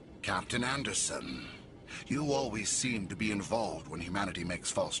guard. Captain Anderson, you always seem to be involved when humanity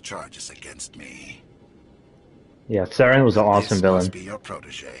makes false charges against me. Yeah, Saren was an awesome This villain. must be your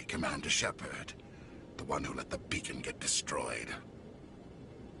protege, Commander Shepard. The one who let the beacon get destroyed.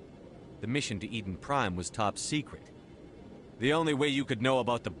 The mission to Eden Prime was top secret. The only way you could know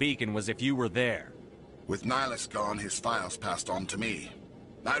about the beacon was if you were there. With Nihilus gone, his files passed on to me.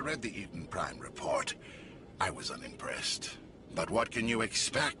 I read the Eden Prime report. I was unimpressed. But what can you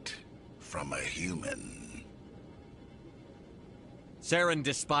expect from a human? Saren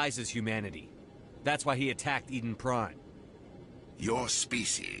despises humanity. That's why he attacked Eden Prime. Your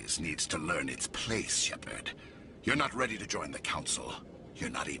species needs to learn its place, Shepard. You're not ready to join the Council. You're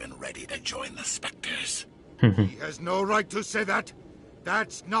not even ready to join the Spectres. He has no right to say that.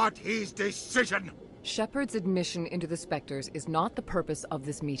 That's not his decision. Shepard's admission into the Spectres is not the purpose of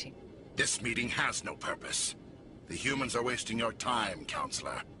this meeting. This meeting has no purpose. The humans are wasting your time,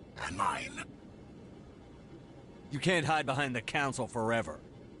 Counselor, and mine. You can't hide behind the Council forever.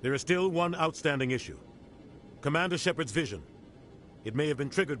 There is still one outstanding issue. Commander Shepard's vision. It may have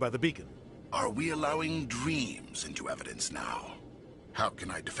been triggered by the beacon. Are we allowing dreams into evidence now? How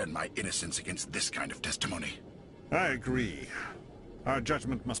can I defend my innocence against this kind of testimony? I agree. Our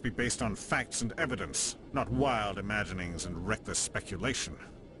judgment must be based on facts and evidence, not wild imaginings and reckless speculation.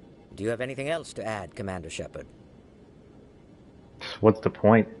 Do you have anything else to add, Commander Shepard? What's the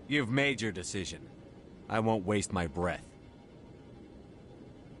point? You've made your decision. I won't waste my breath.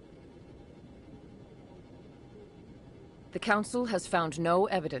 The Council has found no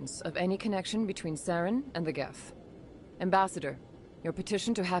evidence of any connection between Saren and the Geth. Ambassador, your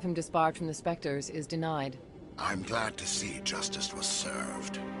petition to have him disbarred from the Spectres is denied. I'm glad to see justice was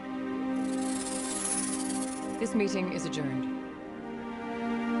served. This meeting is adjourned.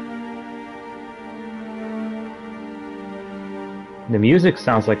 The music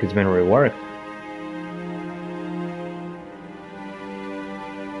sounds like it's been reworked.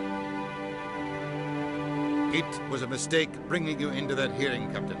 It was a mistake bringing you into that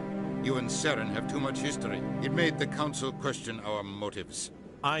hearing, Captain. You and Saren have too much history. It made the Council question our motives.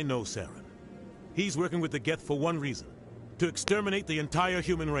 I know Saren. He's working with the Geth for one reason. To exterminate the entire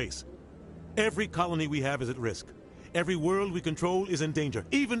human race. Every colony we have is at risk. Every world we control is in danger.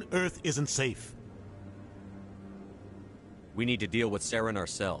 Even Earth isn't safe. We need to deal with Saren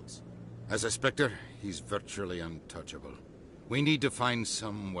ourselves. As a Spectre, he's virtually untouchable. We need to find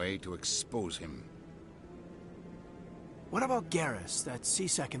some way to expose him. What about Garrus, that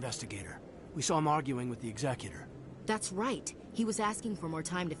CSEC investigator? We saw him arguing with the Executor. That's right. He was asking for more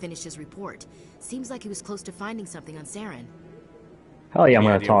time to finish his report. Seems like he was close to finding something on Saren. Hell yeah, I'm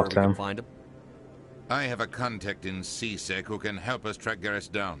gonna talk to him. Find him? I have a contact in CSEC who can help us track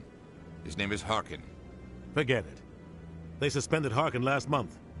Garrus down. His name is Harkin. Forget it. They suspended Harkin last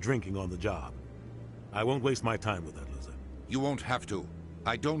month, drinking on the job. I won't waste my time with that loser. You won't have to.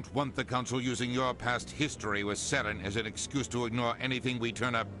 I don't want the Council using your past history with Saren as an excuse to ignore anything we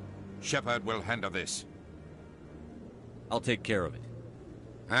turn up. Shepard will handle this. I'll take care of it.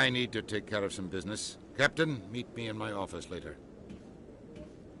 I need to take care of some business. Captain, meet me in my office later.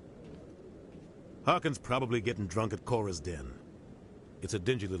 Harkin's probably getting drunk at Cora's Den. It's a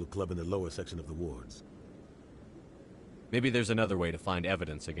dingy little club in the lower section of the wards. Maybe there's another way to find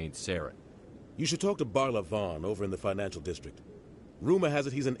evidence against Saren. You should talk to Barla Vaughn over in the financial district. Rumor has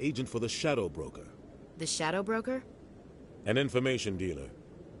it he's an agent for the Shadow Broker. The Shadow Broker? An information dealer.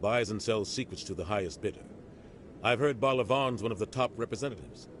 Buys and sells secrets to the highest bidder. I've heard Barla Vaughn's one of the top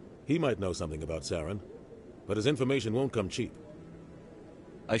representatives. He might know something about Saren, but his information won't come cheap.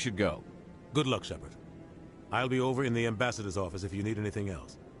 I should go. Good luck, Shepard. I'll be over in the ambassador's office if you need anything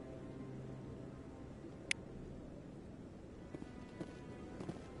else.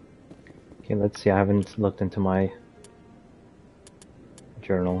 Okay, let's see. I haven't looked into my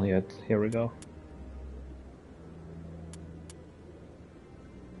journal yet. Here we go.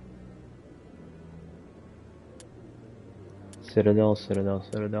 Citadel, Citadel,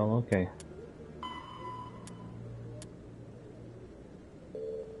 Citadel. Okay.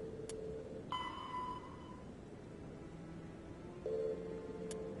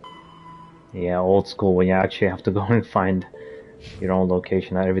 Yeah, old school when you actually have to go and find your own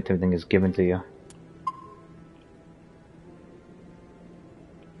location. Not everything is given to you.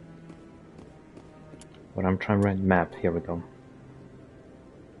 But I'm trying to write map. Here we go.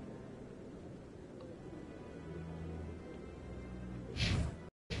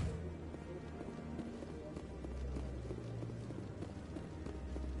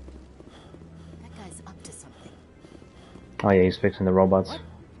 That guy's up to something. Oh yeah, he's fixing the robots.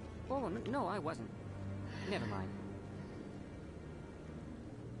 What? Oh, no, I wasn't. Never mind.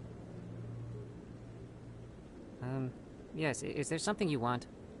 Yes, is there something you want?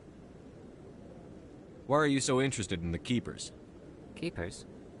 Why are you so interested in the Keepers? Keepers?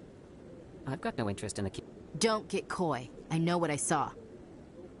 I've got no interest in the keep. Don't get coy. I know what I saw.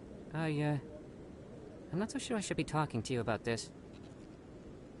 I'm not so sure I should be talking to you about this.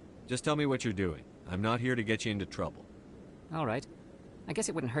 Just tell me what you're doing. I'm not here to get you into trouble. All right. I guess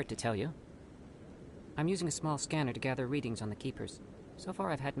it wouldn't hurt to tell you. I'm using a small scanner to gather readings on the Keepers. So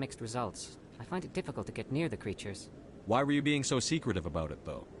far I've had mixed results. I find it difficult to get near the creatures. Why were you being so secretive about it,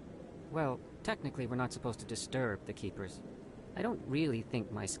 though? Well, technically we're not supposed to disturb the Keepers. I don't really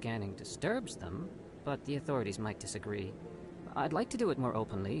think my scanning disturbs them, but the authorities might disagree. I'd like to do it more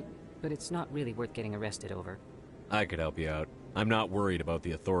openly, but it's not really worth getting arrested over. I could help you out. I'm not worried about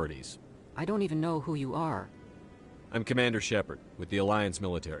the authorities. I don't even know who you are. I'm Commander Shepard, with the Alliance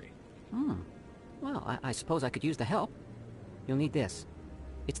military. Well, I suppose I could use the help. You'll need this.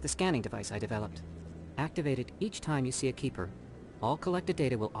 It's the scanning device I developed. Activate it each time you see a keeper. All collected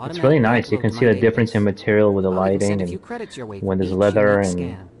data will automatically. It's really nice. You can see the difference in material with the lighting and when there's leather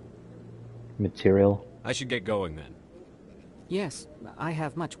and material. I should get going then. Yes, I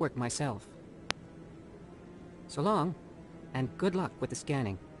have much work myself. So long, and good luck with the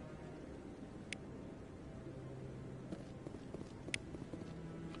scanning.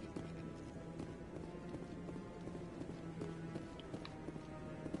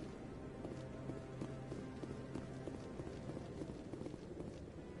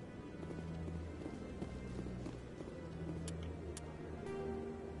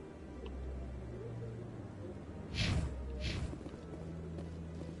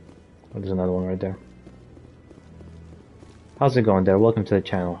 Oh, there's another one right there. How's it going there? Welcome to the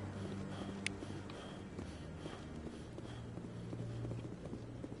channel.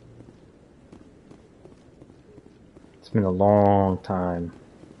 It's been a long time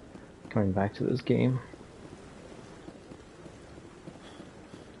coming back to this game.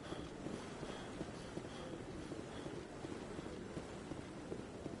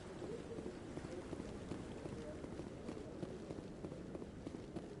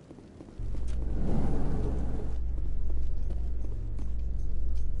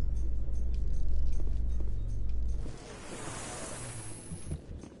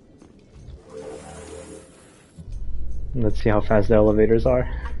 Let's see how fast the elevators are.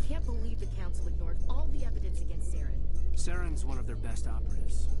 I can't believe the Council ignored all the evidence against Saren. Saren's one of their best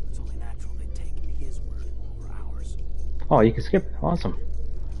operatives. It's only natural they take his word over ours. Oh, you can skip it. Awesome.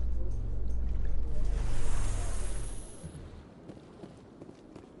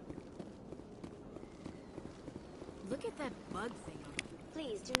 Look at that bug thing.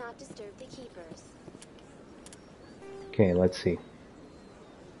 Please do not disturb the keepers. Okay, let's see.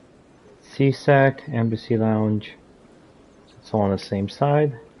 CSAC, Embassy Lounge. It's all on the same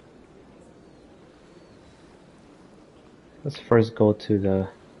side. Let's first go to the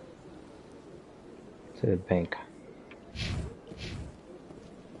bank.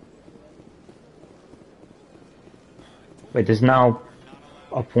 Wait, there's now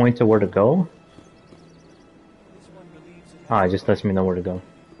a pointer where to go? Ah, it just lets me know where to go.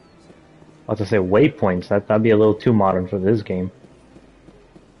 I was gonna say waypoints. That'd be a little too modern for this game.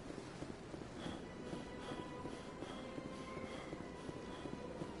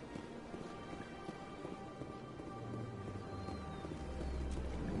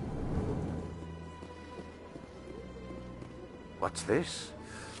 What's this?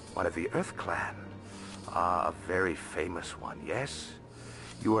 One of the Earth Clan. Ah, a very famous one, yes?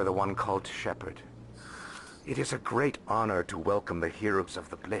 You are the one called Shepard. It is a great honor to welcome the heroes of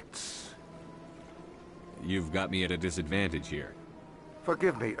the Blitz. You've got me at a disadvantage here.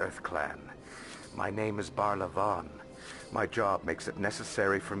 Forgive me, Earth Clan. My name is Barla Vaughn. My job makes it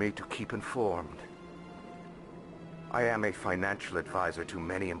necessary for me to keep informed. I am a financial advisor to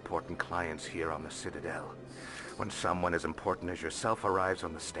many important clients here on the Citadel. When someone as important as yourself arrives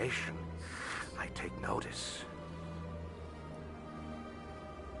on the station, I take notice.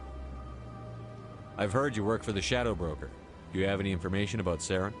 I've heard you work for the Shadow Broker. Do you have any information about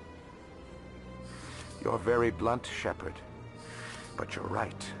Saren? You're very blunt, Shepard. But you're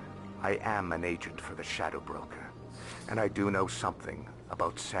right. I am an agent for the Shadow Broker. And I do know something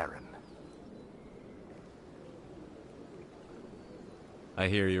about Saren. I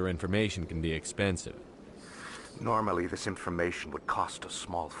hear your information can be expensive. Normally, this information would cost a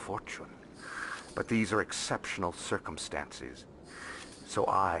small fortune. But these are exceptional circumstances. So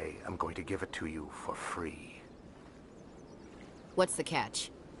I am going to give it to you for free. What's the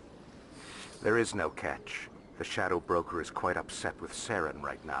catch? There is no catch. The Shadow Broker is quite upset with Saren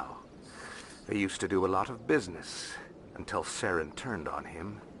right now. They used to do a lot of business, until Saren turned on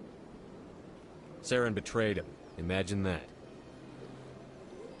him. Saren betrayed him. Imagine that.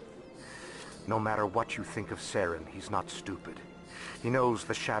 No matter what you think of Saren, he's not stupid. He knows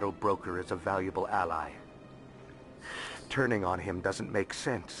the Shadow Broker is a valuable ally. Turning on him doesn't make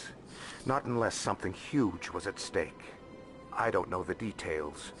sense. Not unless something huge was at stake. I don't know the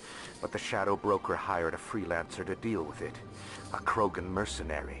details, but the Shadow Broker hired a freelancer to deal with it. A Krogan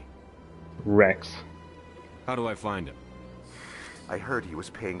mercenary. Rex. How do I find him? I heard he was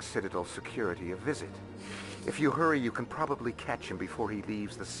paying Citadel security a visit. If you hurry, you can probably catch him before he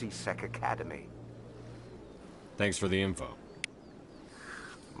leaves the CSEC Academy. Thanks for the info.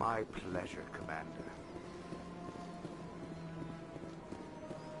 My pleasure, Commander.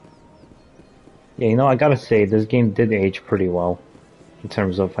 Yeah, you know, I gotta say, this game did age pretty well. In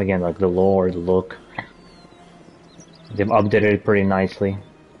terms of, again, like the lore, the look. They've updated it pretty nicely.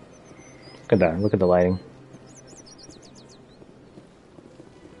 Look at that, look at the lighting.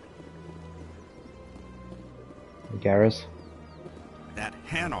 Garrus? That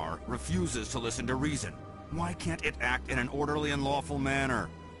Hanar refuses to listen to reason. Why can't it act in an orderly and lawful manner?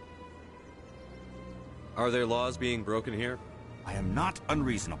 Are there laws being broken here? I am not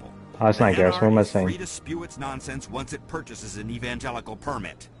unreasonable. Oh, that's not Garrus, what am I is free saying? to spew its nonsense once it purchases an evangelical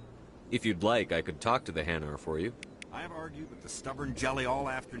permit. If you'd like, I could talk to the Hanar for you. I have argued with the stubborn jelly all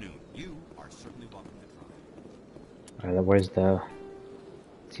afternoon. You are certainly welcome to try. Alright, where's the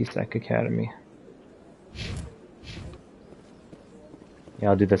C-Stack Academy? Yeah,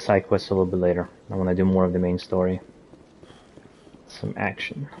 I'll do the side quest a little bit later. I want to do more of the main story. Some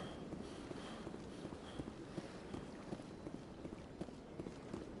action.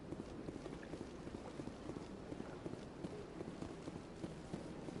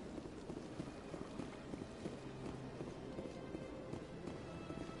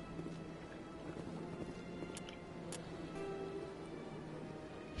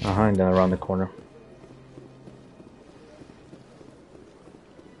 And then around the corner.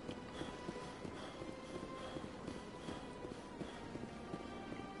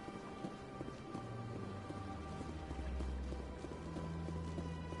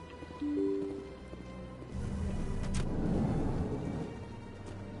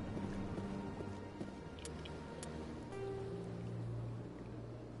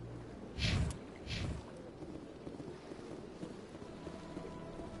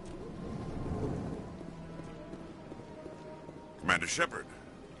 Commander Shepard,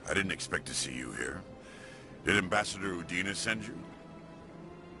 I didn't expect to see you here. Did Ambassador Udina send you?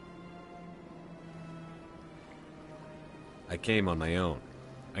 I came on my own.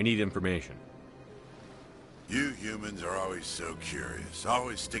 I need information. You humans are always so curious,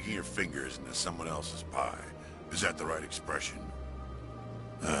 always sticking your fingers into someone else's pie. Is that the right expression?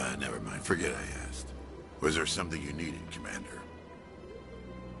 Never mind, forget I asked. Was there something you needed, Commander?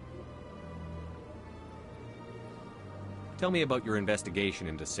 Tell me about your investigation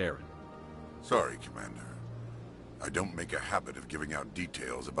into Saren. Sorry, Commander. I don't make a habit of giving out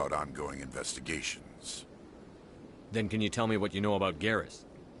details about ongoing investigations. Then can you tell me what you know about Garrus?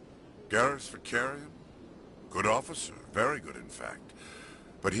 Garrus Vicarian? Good officer, very good in fact.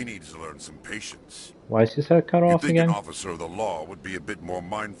 But he needs to learn some patience. Why is his head cut off You'd think again? an officer of the law would be a bit more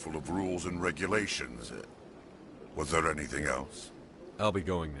mindful of rules and regulations. Was there anything else? I'll be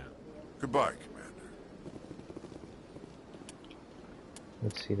going now. Goodbye, Commander.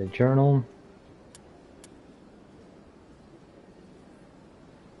 Let's see the journal.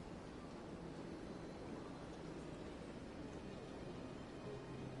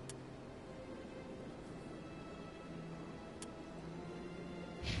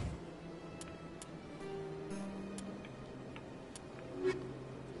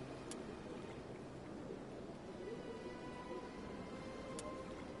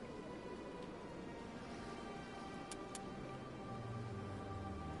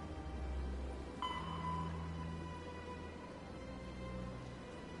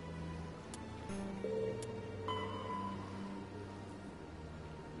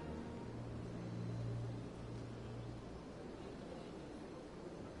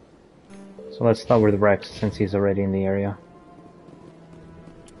 So let's start with Rex, since he's already in the area.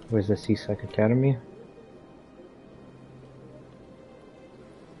 Where's the C-Sec Academy?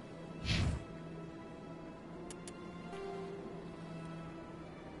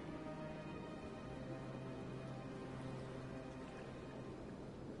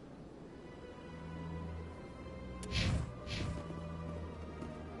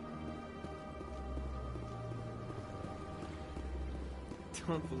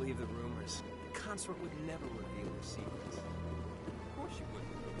 Don't believe the rumors. The consort would never reveal her secrets. Of course you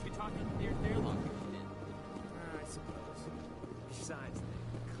wouldn't. You're talking their logic. I suppose. Besides,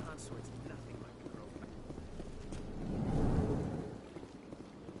 the consort's nothing like a girlfriend.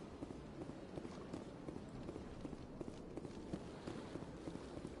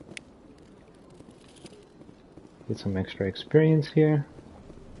 Get some extra experience here.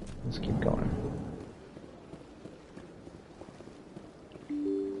 Let's keep going.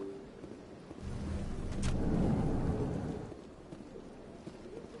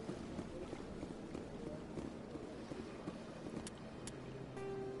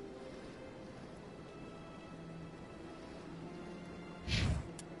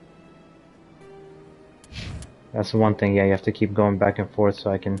 That's the one thing, yeah, you have to keep going back and forth so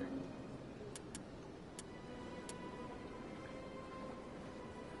I can...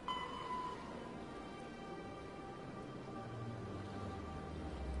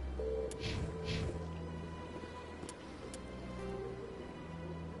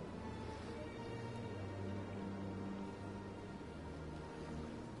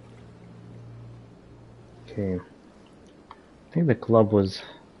 Okay. I think the club was...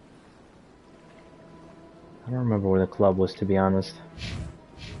 I don't remember where the club was, to be honest.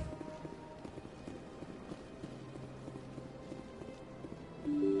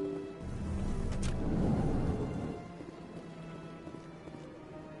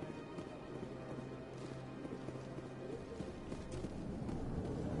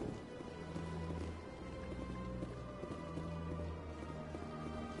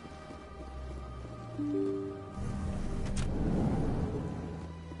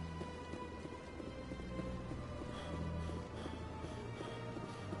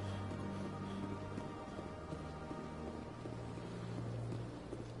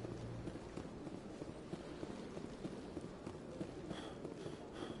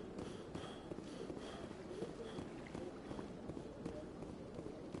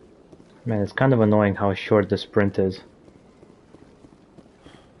 Man, it's kind of annoying how short the sprint is.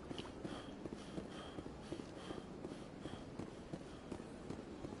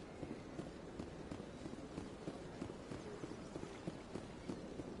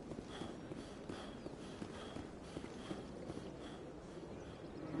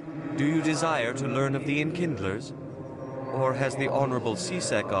 Do you desire to learn of the Enkindlers? Or has the Honorable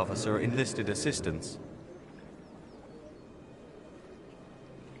CSEC officer enlisted assistance?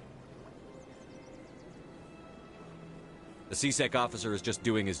 The CSEC officer is just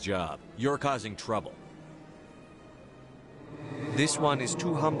doing his job. You're causing trouble. This one is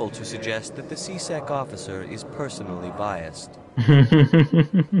too humble to suggest that the CSEC officer is personally biased.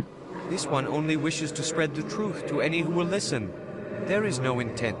 This one only wishes to spread the truth to any who will listen. There is no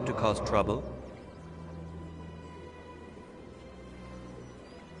intent to cause trouble.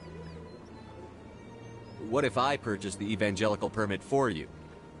 What if I purchase the evangelical permit for you?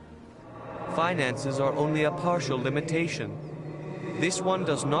 Finances are only a partial limitation. This one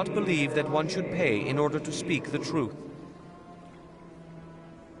does not believe that one should pay in order to speak the truth.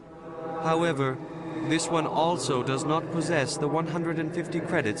 However, this one also does not possess the 150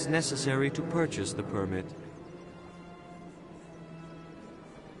 credits necessary to purchase the permit.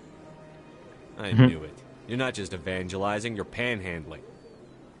 I knew it. You're not just evangelizing, you're panhandling.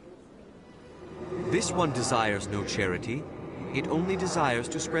 This one desires no charity. It only desires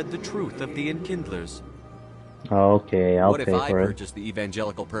to spread the truth of the Enkindlers. Okay, I'll pay for it. What if I purchase the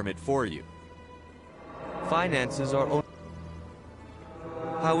evangelical permit for you? Finances are only...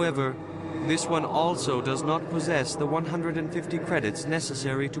 However, this one also does not possess the 150 credits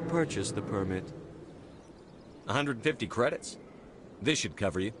necessary to purchase the permit. 150 credits? This should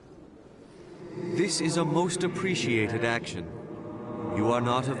cover you. This is a most appreciated action. You are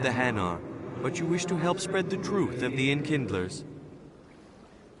not of the Hanar, but you wish to help spread the truth of the Enkindlers.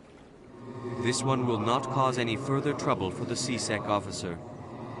 This one will not cause any further trouble for the CSEC officer.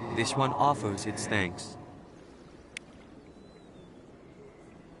 This one offers its thanks.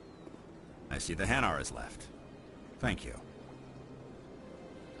 I see the Hanar is left. Thank you.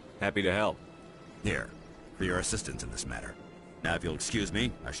 Happy to help. Here, for your assistance in this matter. Now, if you'll excuse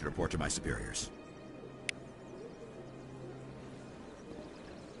me, I should report to my superiors.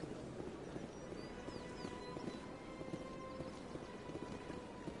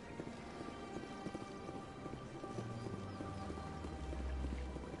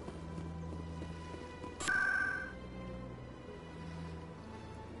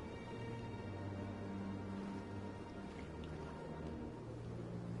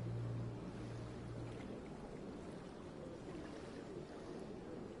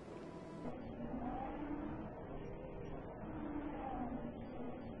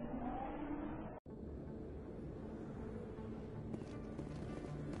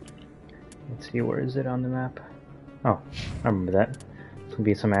 Let's see, where is it on the map? Oh, I remember that. There's gonna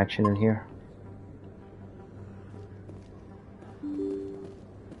be some action in here.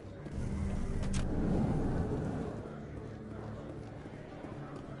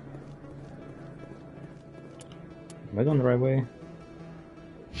 Am I going the right way?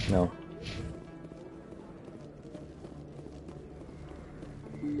 No.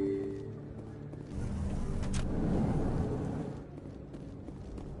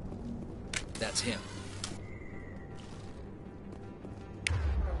 That's him.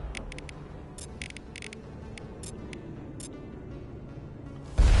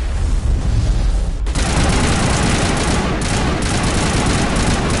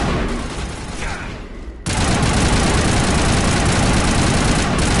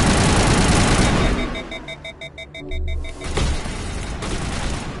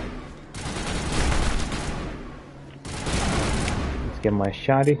 Let's get my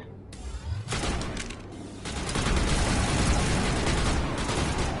shotty.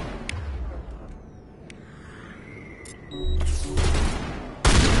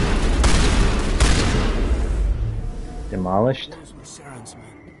 demolished.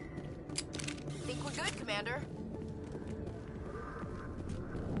 Think we're good, Commander.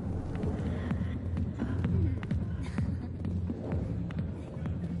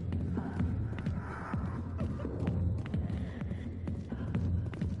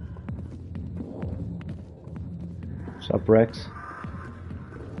 What's up, Rex?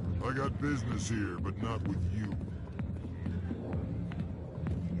 I got business here, but not with you.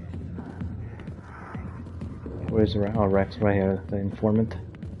 Where's Rex? Oh, Rex, right here, the informant.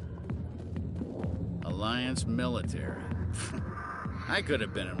 Alliance military. I could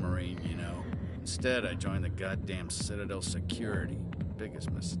have been a Marine, you know. Instead, I joined the goddamn Citadel security. Biggest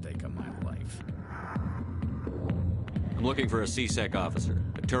mistake of my life. I'm looking for a C-Sec officer,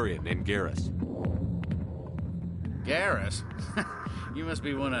 a Turian named Garrus. Garrus? You must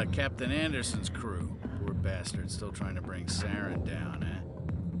be one of Captain Anderson's crew. Poor bastard, still trying to bring Saren down, eh?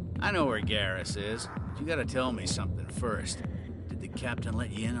 I know where Garrus is, but you gotta tell me something first. Did the captain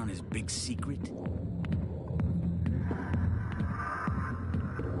let you in on his big secret?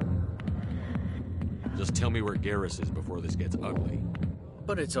 Just tell me where Garrus is before this gets ugly.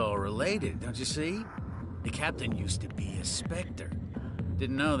 But it's all related, don't you see? The captain used to be a Spectre.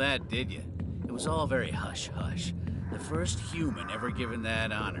 Didn't know that, did you? It was all very hush-hush. The first human ever given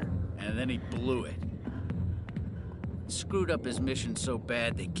that honor, and then he blew it. Screwed up his mission so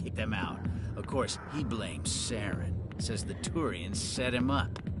bad they kicked him out. Of course, he blames Saren. Says the Turians set him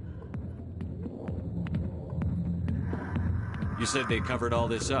up. You said they covered all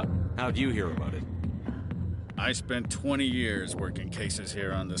this up. How'd you hear about it? I spent 20 years working cases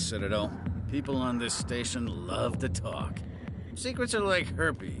here on the Citadel. People on this station love to talk. Secrets are like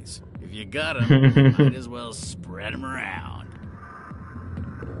herpes. If you got them, might as well spread them around.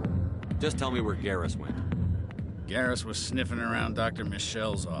 Just tell me where Garrus went. Garrus was sniffing around Dr.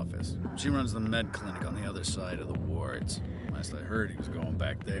 Michelle's office. She runs the med clinic on the other side of the wards. Last I heard, he was going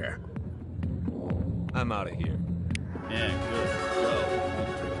back there. I'm out of here. Yeah, good. Go.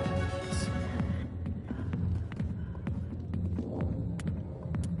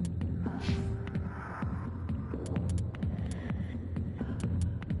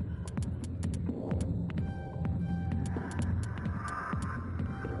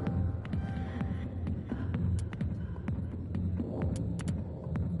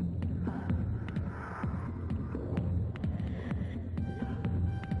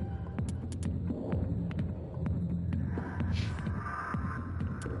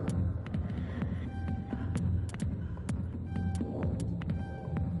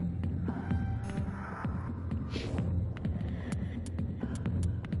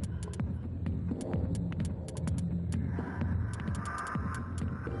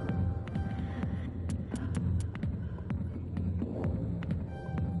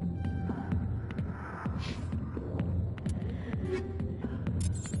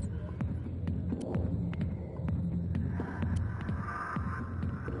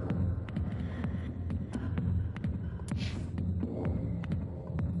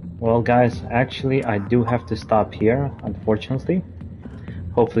 Well guys, actually I do have to stop here, unfortunately.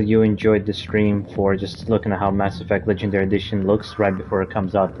 Hopefully you enjoyed the stream for just looking at how Mass Effect Legendary Edition looks right before it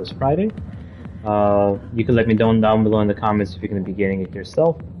comes out this Friday. You can let me know down below in the comments if you're going to be getting it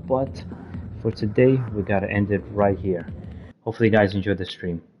yourself, but for today we gotta end it right here. Hopefully you guys enjoyed the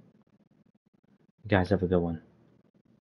stream. You guys have a good one.